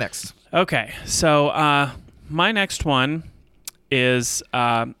right, what do we got next? Okay, so my next one is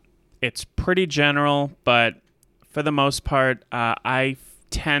it's pretty general, but for the most part, I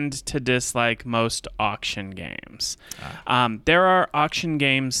tend to dislike most auction games. There are auction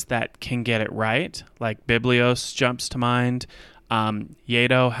games that can get it right, like Biblios jumps to mind.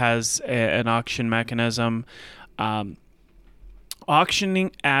 Yedo has an auction mechanism.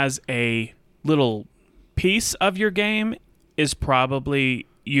 auctioning as a little piece of your game is probably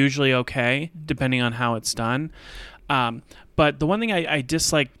usually okay, depending on how it's done. But the one thing I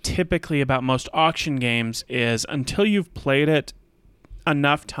dislike typically about most auction games is until you've played it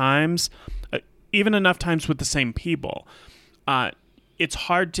enough times, even enough times with the same people, it's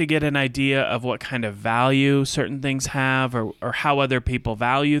hard to get an idea of what kind of value certain things have or how other people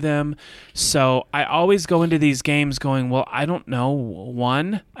value them. So I always go into these games going, well, I don't know,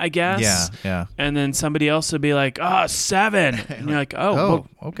 1, I guess. Yeah. And then somebody else will be like, 7. And you're like, well,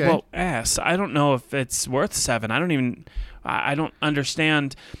 okay. Well, S, I don't know if it's worth 7. I don't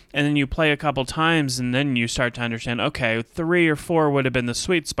understand. And then you play a couple times and then you start to understand, okay, 3 or 4 would have been the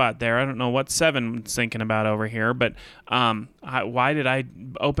sweet spot there. I don't know what 7 was thinking about over here, but why did I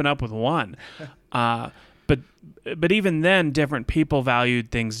open up with 1? But even then, different people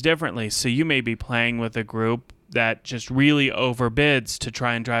valued things differently. So you may be playing with a group that just really overbids to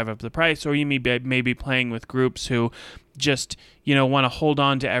try and drive up the price, or you may be playing with groups who just, want to hold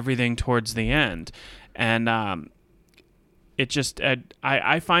on to everything towards the end. And it just,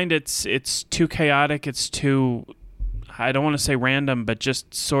 I find it's too chaotic. It's too, I don't want to say random, but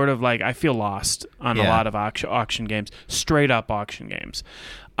just sort of like I feel lost on a lot of auction games, straight up auction games.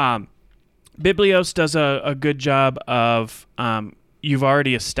 Biblios does a good job of, you've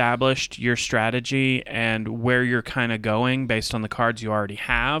already established your strategy and where you're kind of going based on the cards you already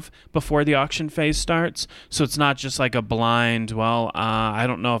have before the auction phase starts. So it's not just like a blind, I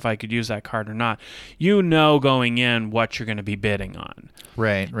don't know if I could use that card or not. Going in what you're going to be bidding on.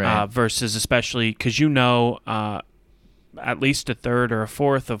 Right. Versus especially because at least a third or a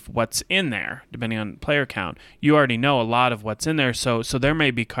fourth of what's in there, depending on player count. You already know a lot of what's in there, so there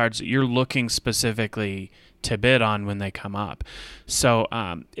may be cards that you're looking specifically to bid on when they come up. So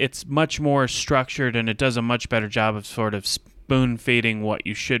it's much more structured, and it does a much better job of sort of spoon-feeding what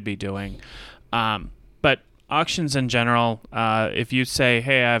you should be doing. But auctions in general, if you say,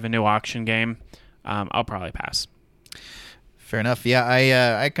 hey, I have a new auction game, I'll probably pass. Fair enough. Yeah,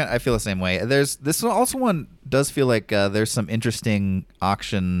 I feel the same way. This also one does feel like there's some interesting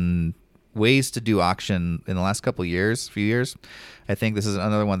auction ways to do auction in the last few years. I think this is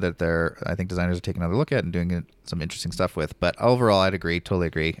another one that I think designers are taking another look at and doing some interesting stuff with. But overall, totally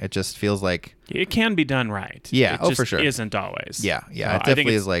agree. It just feels like it can be done right. Yeah, it just for sure. Isn't always. Yeah. So it definitely I think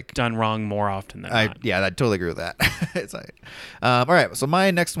it's is like done wrong more often than not. Yeah, I totally agree with that. It's like, all right, so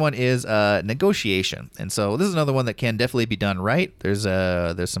my next one is negotiation, and so this is another one that can definitely be done right. There's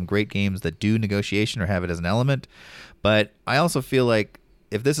some great games that do negotiation or have it as an element, but I also feel like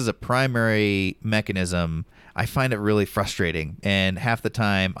if this is a primary mechanism, I find it really frustrating. And half the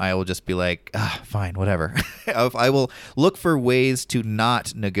time I will just be like, fine, whatever. I will look for ways to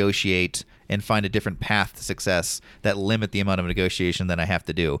not negotiate and find a different path to success that limit the amount of negotiation that I have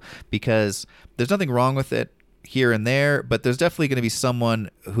to do. Because there's nothing wrong with it here and there, but there's definitely going to be someone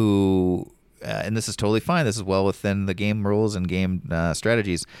who... and this is totally fine. This is well within the game rules and game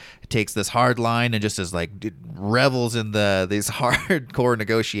strategies. It takes this hard line and just is like it revels in these hardcore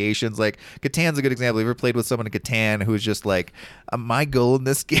negotiations. Like Catan's a good example. Have you ever played with someone in Catan who's just like, my goal in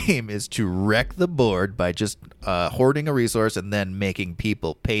this game is to wreck the board by just hoarding a resource and then making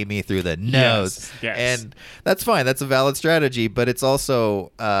people pay me through the nose. Yes. And that's fine. That's a valid strategy, but it's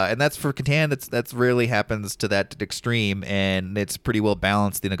also and that's for Catan. That's rarely happens to that extreme, and it's pretty well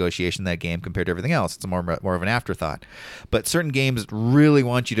balanced, the negotiation in that game compared to everything else. It's more of an afterthought. But certain games really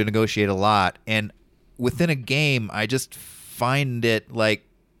want you to negotiate a lot, and within a game, I just find it like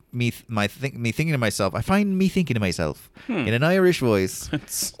me thinking to myself. I find me thinking to myself in an Irish voice.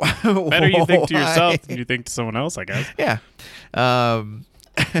 It's better you think to yourself than you think to someone else, I guess. Yeah.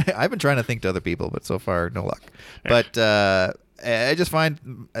 I've been trying to think to other people, but so far no luck. Yeah. But I just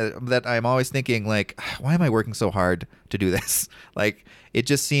find that I'm always thinking, like, why am I working so hard to do this? Like, it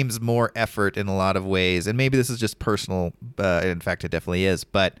just seems more effort in a lot of ways. And maybe this is just personal. In fact, it definitely is.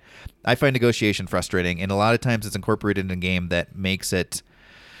 But I find negotiation frustrating. And a lot of times it's incorporated in a game that makes it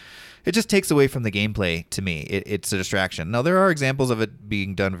just takes away from the gameplay to me. It's a distraction. Now, there are examples of it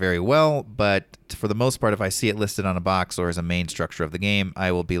being done very well, but for the most part, if I see it listed on a box or as a main structure of the game,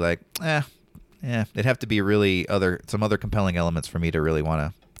 I will be like, it'd have to be really some other compelling elements for me to really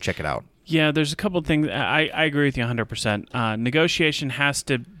want to check it out. Yeah, there's a couple of things. I agree with you 100%. Negotiation has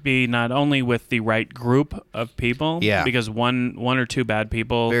to be not only with the right group of people, because one or two bad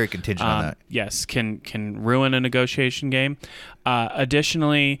people, very contingent on that. Yes, can ruin a negotiation game.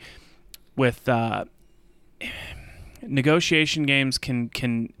 Additionally, with negotiation games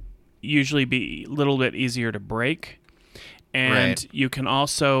can usually be a little bit easier to break, and you can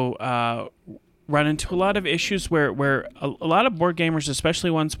also run into a lot of issues where a lot of board gamers, especially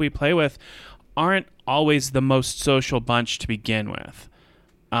ones we play with, aren't always the most social bunch to begin with.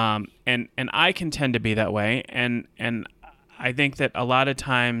 And I can tend to be that way. And I think that a lot of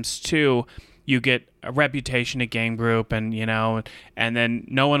times, too, you get a reputation at Game Group and then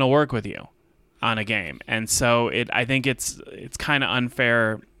no one will work with you on a game. And so I think it's kind of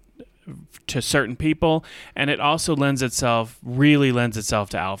unfair to certain people, and it also really lends itself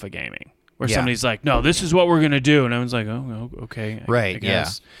to alpha gaming, where somebody's like, no, this is what we're going to do. And everyone's like, oh, okay. I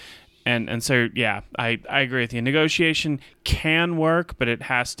guess. Yeah. And so, yeah, I agree with you. Negotiation can work, but it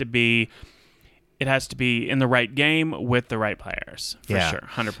has to be in the right game with the right players, for sure,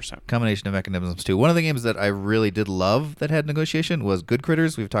 100%. Combination of mechanisms, too. One of the games that I really did love that had negotiation was Good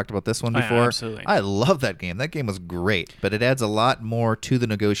Critters. We've talked about this one before. Yeah, absolutely. I love that game. That game was great, but it adds a lot more to the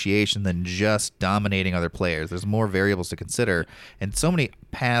negotiation than just dominating other players. There's more variables to consider, and so many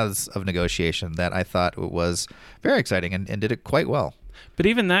paths of negotiation that I thought was very exciting and did it quite well. But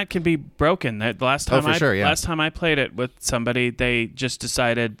even that can be broken. The last time last time I played it with somebody, they just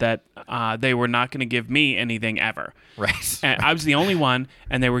decided that they were not going to give me anything ever. Right. And I was the only one,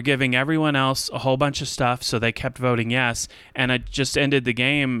 and they were giving everyone else a whole bunch of stuff, so they kept voting yes. And it just ended the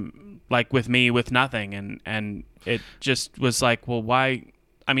game like with me with nothing, and it just was like, well, why?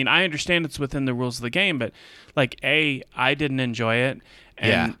 I mean, I understand it's within the rules of the game, but like A, I didn't enjoy it,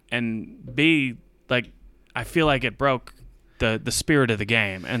 and B, like I feel like it broke the spirit of the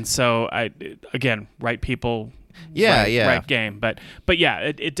game. And so right people, right game, but yeah,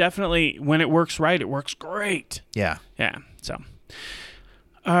 it definitely, when it works right, it works great. Yeah So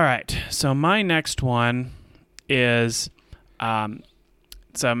all right, so my next one is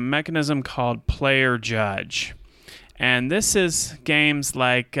it's a mechanism called player judge, and this is games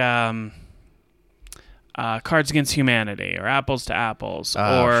like Cards Against Humanity or Apples to Apples,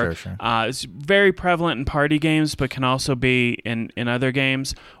 or sure. It's very prevalent in party games, but can also be in other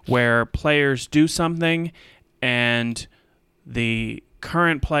games where players do something and the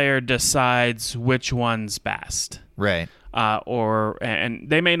current player decides which one's best. Right. And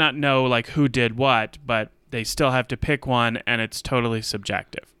they may not know like who did what, but they still have to pick one, and it's totally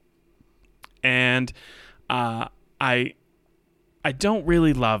subjective. And I don't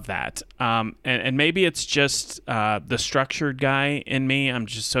really love that. And maybe it's just the structured guy in me. I'm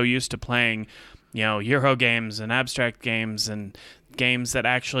just so used to playing, Euro games and abstract games and games that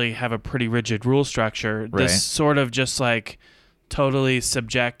actually have a pretty rigid rule structure. Right. This sort of just like totally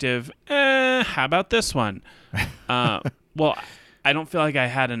subjective, how about this one? Well, I don't feel like I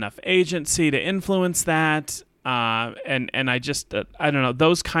had enough agency to influence that. And I just, I don't know,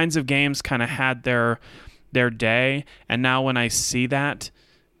 those kinds of games kind of had their day, and now when I see that,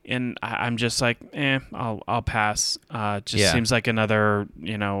 and I'm just like, I'll pass. Seems like another,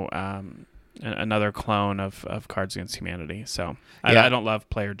 another clone of Cards Against Humanity. So I don't love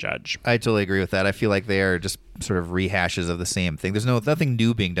player judge. I totally agree with that. I feel like they are just sort of rehashes of the same thing. There's nothing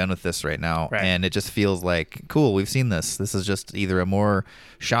new being done with this right now, and it just feels like, cool, we've seen this. This is just either a more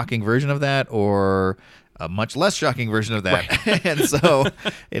shocking version of that or a much less shocking version of that. Right. And so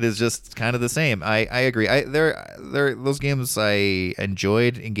it is just kind of the same. I agree. Those games, I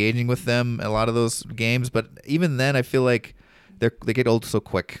enjoyed engaging with them, a lot of those games, but even then I feel like they get old so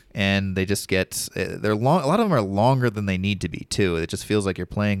quick, and they just get, they're long. A lot of them are longer than they need to be too. It just feels like you're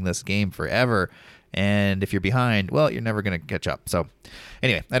playing this game forever, and if you're behind, well, you're never going to catch up. So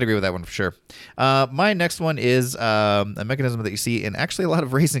anyway, I'd agree with that one for sure. My next one is a mechanism that you see in actually a lot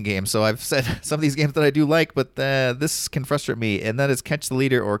of racing games. So I've said some of these games that I do like, but this can frustrate me, and that is Catch the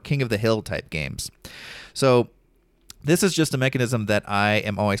Leader or King of the Hill type games. So this is just a mechanism that I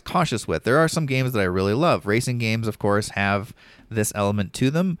am always cautious with. There are some games that I really love. Racing games, of course, have this element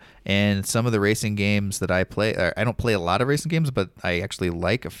to them, and some of the racing games that I play, I don't play a lot of racing games, but I actually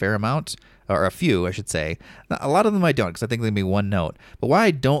like a fair amount, or a few, I should say. A lot of them I don't, because I think they can be one note. But why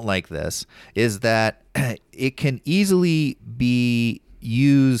I don't like this is that it can easily be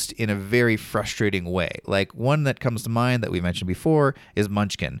used in a very frustrating way. Like one that comes to mind that we mentioned before is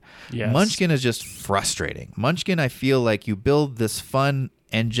Munchkin. Yes. Munchkin is just frustrating. Munchkin, I feel like you build this fun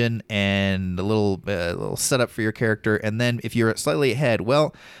engine and a little setup for your character, and then if you're slightly ahead,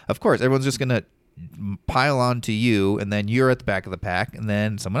 well, of course, everyone's just going to pile on to you, and then you're at the back of the pack, and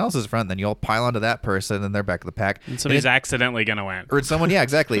then someone else is front, and then you all pile onto that person, and they're back of the pack. And somebody's accidentally going to win. Or someone, yeah,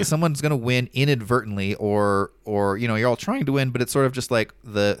 exactly. Someone's going to win inadvertently, or you're all trying to win, but it's sort of just like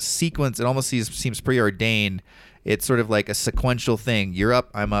the sequence, it almost seems preordained, it's sort of like a sequential thing. You're up,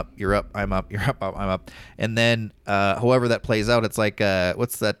 I'm up, you're up, I'm up, you're up, I'm up. And then however that plays out, it's like,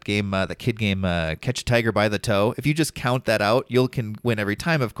 what's that game, that kid game, Catch a Tiger by the Toe? If you just count that out, you can win every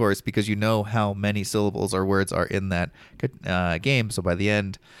time, of course, because you know how many syllables or words are in that game. So by the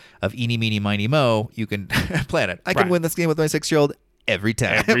end of Eeny, Meeny, Miny, Mo, you can plan it. I can win this game with my 6-year-old every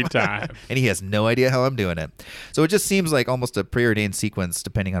time. Every time. And he has no idea how I'm doing it. So it just seems like almost a preordained sequence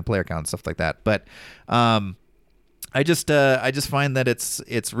depending on player count and stuff like that. But I just find that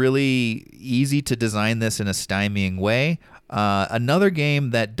it's really easy to design this in a stymieing way. Another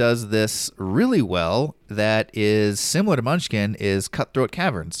game that does this really well that is similar to Munchkin is Cutthroat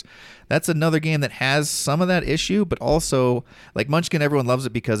Caverns. That's another game that has some of that issue, but also, like Munchkin, everyone loves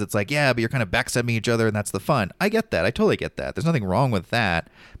it because it's like, yeah, but you're kind of backstabbing each other and that's the fun. I get that. I totally get that. There's nothing wrong with that.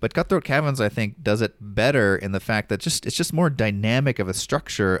 But Cutthroat Caverns, I think, does it better in the fact that it's just more dynamic of a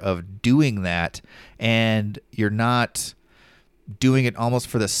structure of doing that, and you're not doing it almost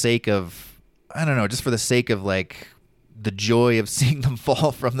for the sake of, I don't know, just for the sake of like the joy of seeing them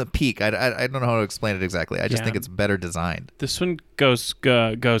fall from the peak. I don't know how to explain it exactly. I just think it's better designed. This one goes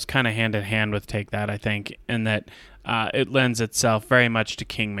kind of hand in hand with Take That, I think, in that it lends itself very much to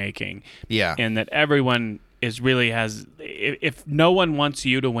king making. Yeah. And that everyone if no one wants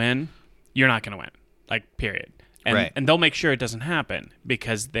you to win, you're not going to win. Like, period. And, and they'll make sure it doesn't happen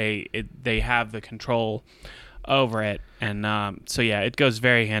because they have the control over it. And so yeah, it goes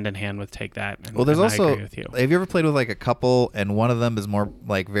very hand in hand with Take That. And, well, there's also, I agree with you. Have you ever played with like a couple and one of them is more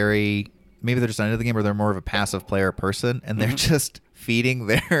like maybe they're just into the game or they're more of a passive player person and they're just feeding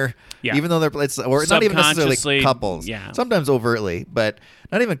their, even though or not even necessarily couples, sometimes overtly, but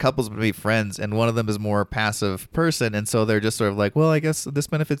not even couples, but maybe friends. And one of them is more passive person. And so they're just sort of like, well, I guess this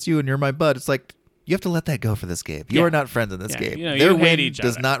benefits you and you're my bud. It's like, you have to let that go for this game. You are not friends in this game. You know, their win win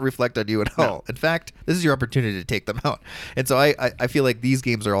does not reflect on you at all. In fact, this is your opportunity to take them out. And so I feel like these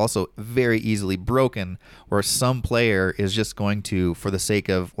games are also very easily broken, where some player is just going to, for the sake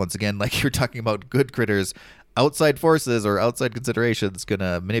of, once again, like you're talking about good critters, outside forces or outside considerations, going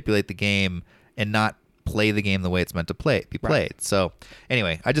to manipulate the game and not play the game the way it's meant to be played. Right. So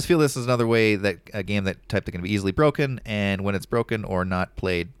anyway, I just feel this is another way that a game that can be easily broken, and when it's broken or not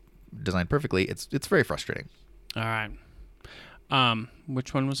played designed perfectly, it's very frustrating. All right.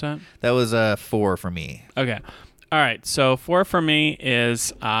 Which one was that? That was 4 for me. Okay. All right. So 4 for me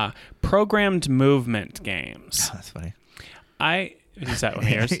is programmed movement games. Oh, that's funny. Is that one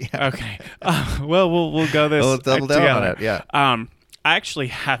of yours? Yeah. Okay. Well, we'll go this. We'll double down on it. Yeah. I actually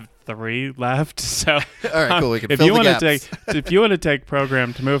have 3 left. So all right, cool. We can if fill you the want gaps. if you want to take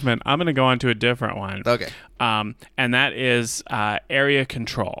programmed movement, I'm going to go on to a different one. Okay. And that is area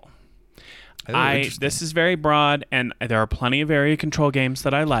control. This is very broad, and there are plenty of area control games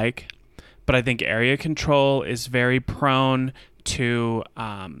that I like, but I think area control is very prone to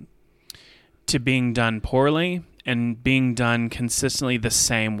being done poorly and being done consistently the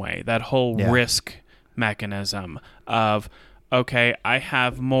same way. That whole risk mechanism of, okay, I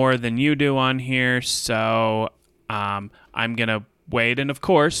have more than you do on here, so I'm gonna wait, and of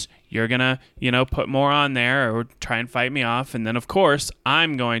course you're gonna put more on there or try and fight me off, and then of course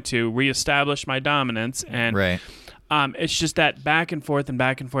I'm going to reestablish my dominance, and it's just that back and forth.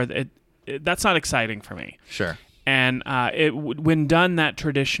 That's not exciting for me. Sure. And when done that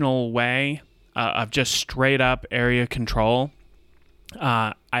traditional way of just straight up area control,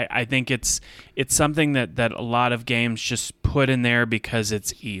 I think it's something that a lot of games just put in there because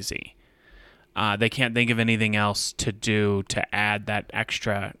it's easy. They can't think of anything else to do to add that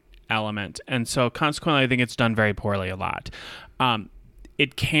extra element. And so consequently, I think it's done very poorly a lot.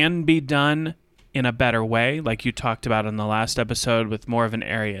 It can be done in a better way, like you talked about in the last episode, with more of an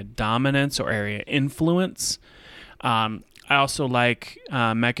area dominance or area influence. I also like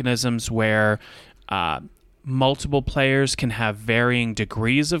mechanisms where multiple players can have varying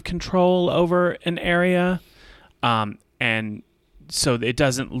degrees of control over an area. And so it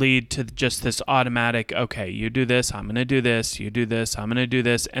doesn't lead to just this automatic, okay, you do this, I'm going to do this, you do this, I'm going to do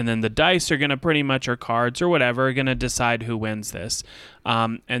this, and then the dice are going to pretty much, or cards or whatever, are going to decide who wins this.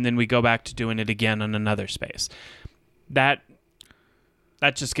 And then we go back to doing it again on another space. That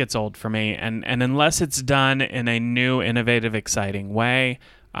just gets old for me. And unless it's done in a new, innovative, exciting way,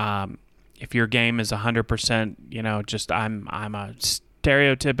 if your game is 100%, just I'm a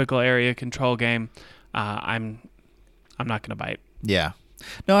stereotypical area control game, I'm not going to bite. Yeah.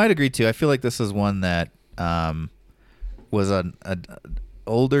 No, I'd agree too. I feel like this is one that was an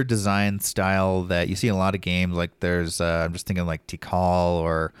older design style that you see in a lot of games. Like there's, I'm just thinking like Tikal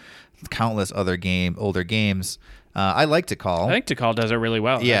or countless other older games I like I Tikal. think Tikal does it really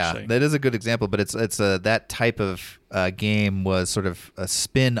well. Yeah, actually. that is a good example, but it's that type of game was sort of a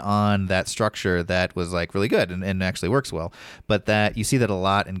spin on that structure that was like really good and actually works well. But that you see that a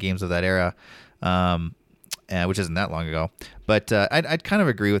lot in games of that era, which isn't that long ago. But I'd kind of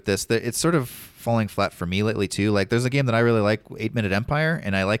agree with this. That it's sort of falling flat for me lately too. Like there's a game that I really like, 8-Minute Empire,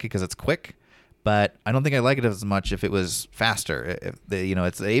 and I like it because it's quick. But I don't think I like it as much if it was faster. It's the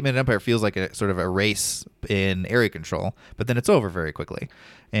 8-Minute Empire feels like a sort of a race in area control, but then it's over very quickly,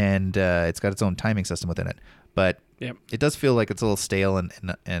 and it's got its own timing system within it. But it does feel like it's a little stale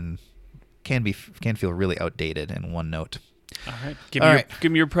and can feel really outdated in one note. All right,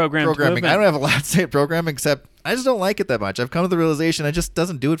 give me your programming. I don't have a lot to say at programming except I just don't like it that much. I've come to the realization it just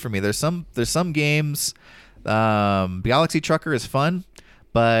doesn't do it for me. There's some games. Galaxy Trucker is fun.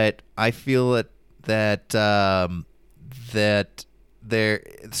 But I feel that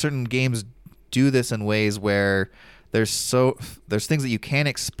certain games do this in ways where there's things that you can't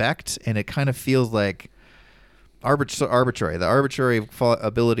expect, and it kind of feels like arbitrary. The arbitrary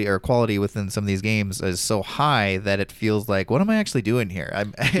ability or quality within some of these games is so high that it feels like, what am I actually doing here?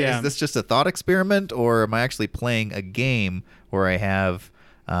 Is this just a thought experiment, or am I actually playing a game where I have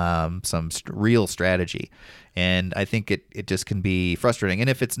some real strategy? And I think it just can be frustrating. And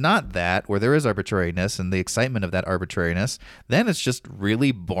if it's not that, where there is arbitrariness and the excitement of that arbitrariness, then it's just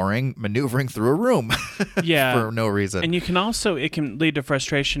really boring maneuvering through a room for no reason. And it can lead to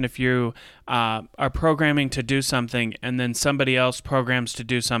frustration if you are programming to do something and then somebody else programs to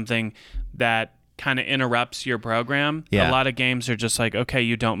do something that kind of interrupts your program. Yeah. A lot of games are just like, okay,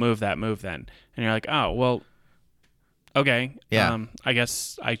 you don't move that, move then. And you're like, oh, well, okay. Yeah. I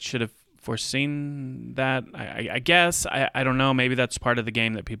guess I should have foreseen that. I guess I don't know. Maybe that's part of the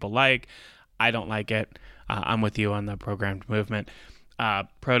game that people like. I don't like it. I'm with you on the programmed movement. There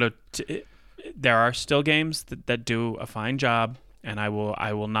are still games that do a fine job, and I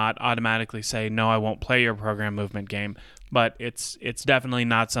will not automatically say no. I won't play your program movement game, but it's definitely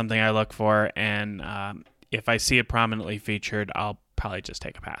not something I look for. And if I see it prominently featured, I'll probably just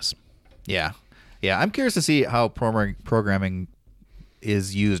take a pass. Yeah. I'm curious to see how programming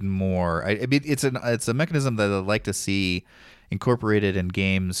is used more. I mean, it's a mechanism that I'd like to see incorporated in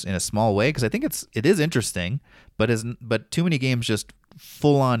games in a small way, because I think it is interesting, but too many games just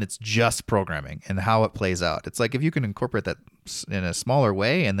full on it's just programming and how it plays out. It's like if you can incorporate that in a smaller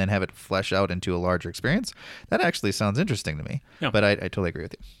way and then have it flesh out into a larger experience, that actually sounds interesting to me. Yeah. But I totally agree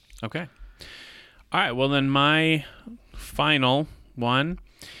with you. Okay. All right. Well, then my final one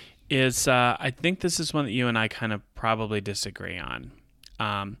is I think this is one that you and I kind of probably disagree on.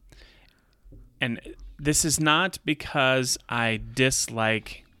 And this is not because I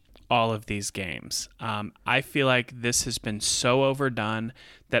dislike all of these games. I feel like this has been so overdone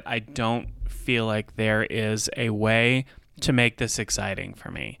that I don't feel like there is a way to make this exciting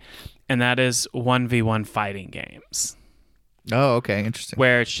for me. And that is 1v1 fighting games. Oh, okay. Interesting.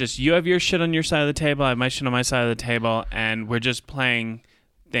 Where it's just you have your shit on your side of the table, I have my shit on my side of the table, and we're just playing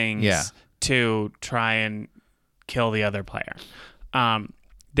things to try and kill the other player.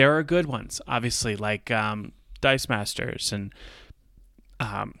 There are good ones, obviously, like Dice Masters and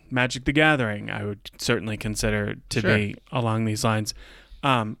Magic the Gathering, I would certainly consider to be along these lines.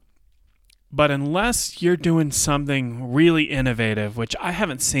 But unless you're doing something really innovative, which I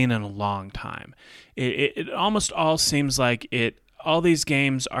haven't seen in a long time, it almost all seems like all these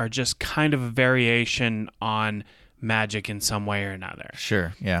games are just kind of a variation on Magic in some way or another.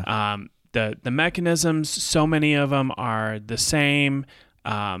 Sure, yeah. The mechanisms, so many of them are the same.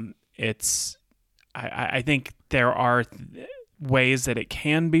 I think there are ways that it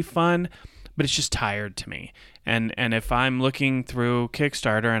can be fun, but it's just tired to me. And if I'm looking through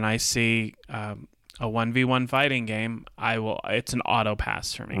Kickstarter and I see a 1v1 fighting game, it's an auto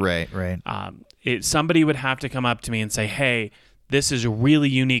pass for me. Right. Somebody would have to come up to me and say, "Hey, this is a really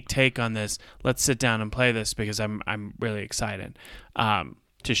unique take on this. Let's sit down and play this because I'm really excited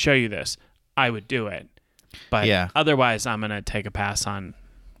to show you this." I would do it. But otherwise, I'm going to take a pass on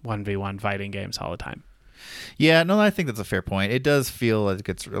 1v1 fighting games all the time. Yeah, no, I think that's a fair point. It does feel like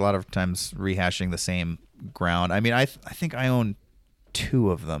it's a lot of times rehashing the same ground. I mean, I think I own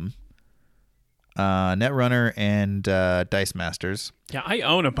 2 of them. Netrunner and Dice Masters. Yeah, I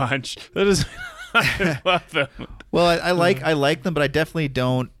own a bunch. That is, I love them. Well, I like them, but I definitely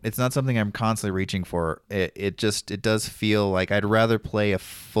don't. It's not something I'm constantly reaching for. It does feel like I'd rather play a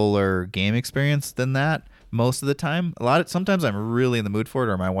fuller game experience than that most of the time. Sometimes I'm really in the mood for it,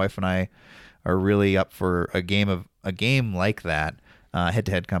 or my wife and I are really up for a game like that,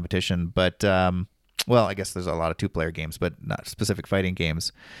 head-to-head competition. But well, I guess there's a lot of 2-player games, but not specific fighting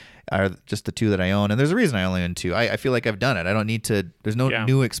games. are just the two that I own, and there's a reason I only own two. I feel like I've done it. I don't need to. There's no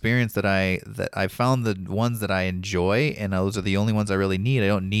new experience that I found the ones that I enjoy, and those are the only ones I really need. I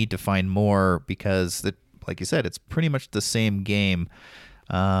don't need to find more because, like you said, it's pretty much the same game,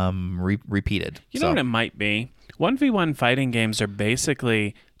 repeated. You know what it might be? 1v1 fighting games are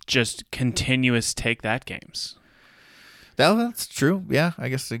basically just continuous take that games. That's true. Yeah, I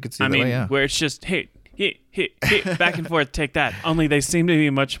guess you could see that way. Yeah, where it's just hit, back and forth, take that. Only they seem to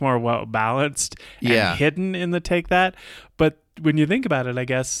be much more well balanced and hidden in the take that. But when you think about it, I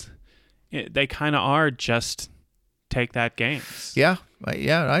guess they kind of are just take that games. Yeah,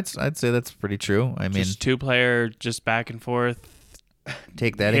 I'd say that's pretty true. I mean, just 2-player, just back and forth,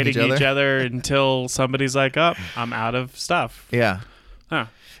 take that, hitting each other until somebody's like, "Oh, I'm out of stuff." Yeah. Huh.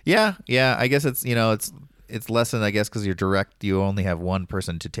 Yeah. I guess it's it's less than, I guess, because you're direct. You only have one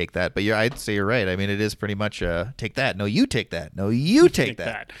person to take that. But I'd say you're right. I mean, it is pretty much take that. No, you take that. No, you take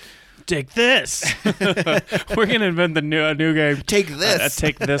that. Take this. We're gonna invent a new game. Take this.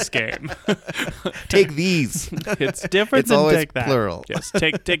 Take this game. Take these. It's different it's than always take that. Plural. Yes.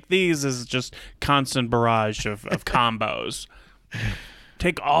 Take these is just constant barrage of combos.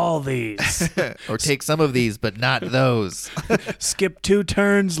 Take all these. Or take some of these, but not those. Skip 2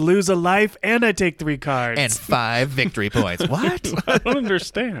 turns, lose a life, and I take 3 cards. And 5 victory points. What? I don't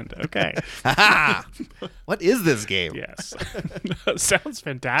understand. Okay. What is this game? Yes. Sounds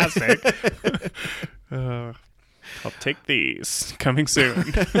fantastic. I'll take these. Coming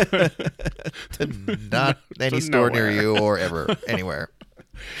soon. To not any store near you or ever. Anywhere.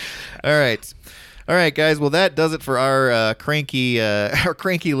 All right, guys. Well, that does it for our cranky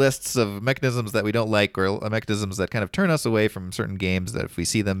lists of mechanisms that we don't like, or mechanisms that kind of turn us away from certain games. That if we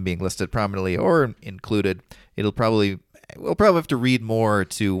see them being listed prominently or included, we'll probably have to read more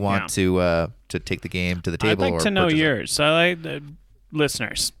to want to take the game to the table. I'd like to know yours. I like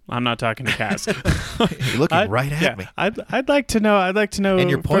listeners. I'm not talking to Kaz. You're looking right at me. I'd like to know. And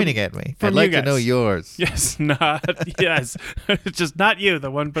you're pointing at me. I'd like to know yours. Yes, yes. It's just not you,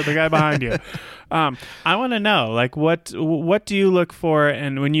 the guy behind you. I want to know, like, what do you look for,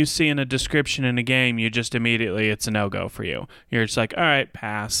 and when you see in a description in a game, you just immediately, it's a no-go for you. You're just like, all right,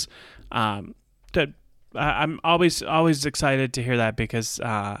 pass. I'm always excited to hear that, because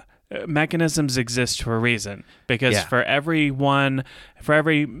mechanisms exist for a reason, because for every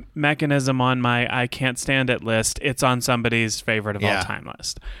mechanism on my I can't stand it list, it's on somebody's favorite of all time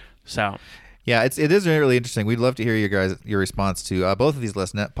list. So yeah, it is really interesting. We'd love to hear your response to both of these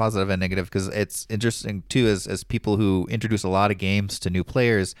lists, positive and negative, because it's interesting too, as people who introduce a lot of games to new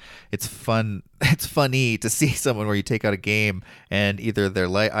players. It's funny to see someone where you take out a game and either their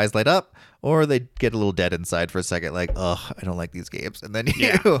eyes light up or they get a little dead inside for a second, like, oh, I don't like these games, and then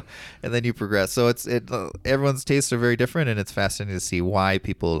you progress. So everyone's tastes are very different, and it's fascinating to see why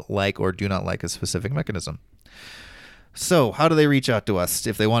people like or do not like a specific mechanism. So how do they reach out to us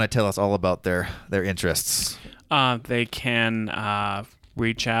if they want to tell us all about their interests? They can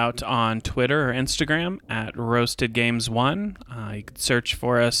reach out on Twitter or Instagram at Roasted Games 1. You can search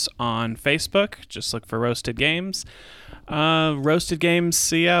for us on Facebook. Just look for Roasted Games.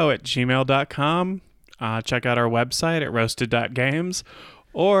 roastedgamesco@gmail.com. Check out our website at roasted.games,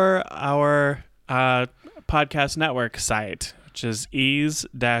 or our podcast network site, which is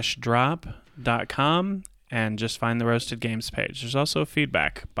ease-drop.com, and just find the Roasted Games page. There's also a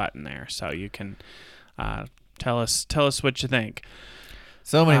feedback button there, so you can tell us what you think.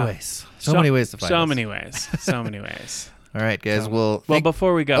 So many ways. So many ways to find us. So many ways. All right, guys. Well,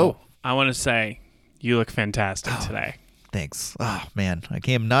 before we go, I want to say you look fantastic today. Thanks. Oh, man. I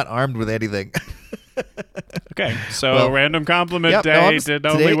came not armed with anything. Okay, so random compliment day did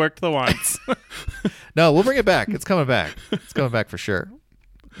only work the once. No, we'll bring it back. It's coming back. It's coming back for sure.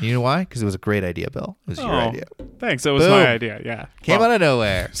 You know why? Because it was a great idea, Bill. It was your idea. Thanks. It was my idea, yeah. Came out of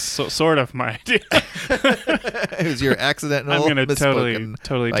nowhere. Sort of my idea. It was your accidental, I'm going to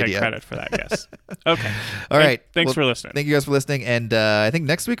totally take idea. Credit for that, yes. Okay. All right. Thanks for listening. Thank you guys for listening. And I think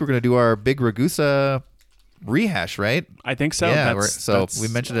next week we're going to do our big Ragusa rehash, right? I think so. Yeah, that's we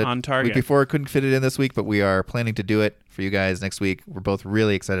mentioned it on target. Week before, couldn't fit it in this week, but we are planning to do it for you guys next week. We're both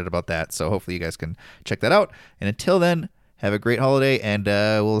really excited about that, so hopefully you guys can check that out. And until then, have a great holiday, and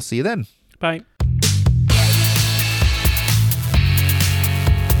we'll see you then. Bye.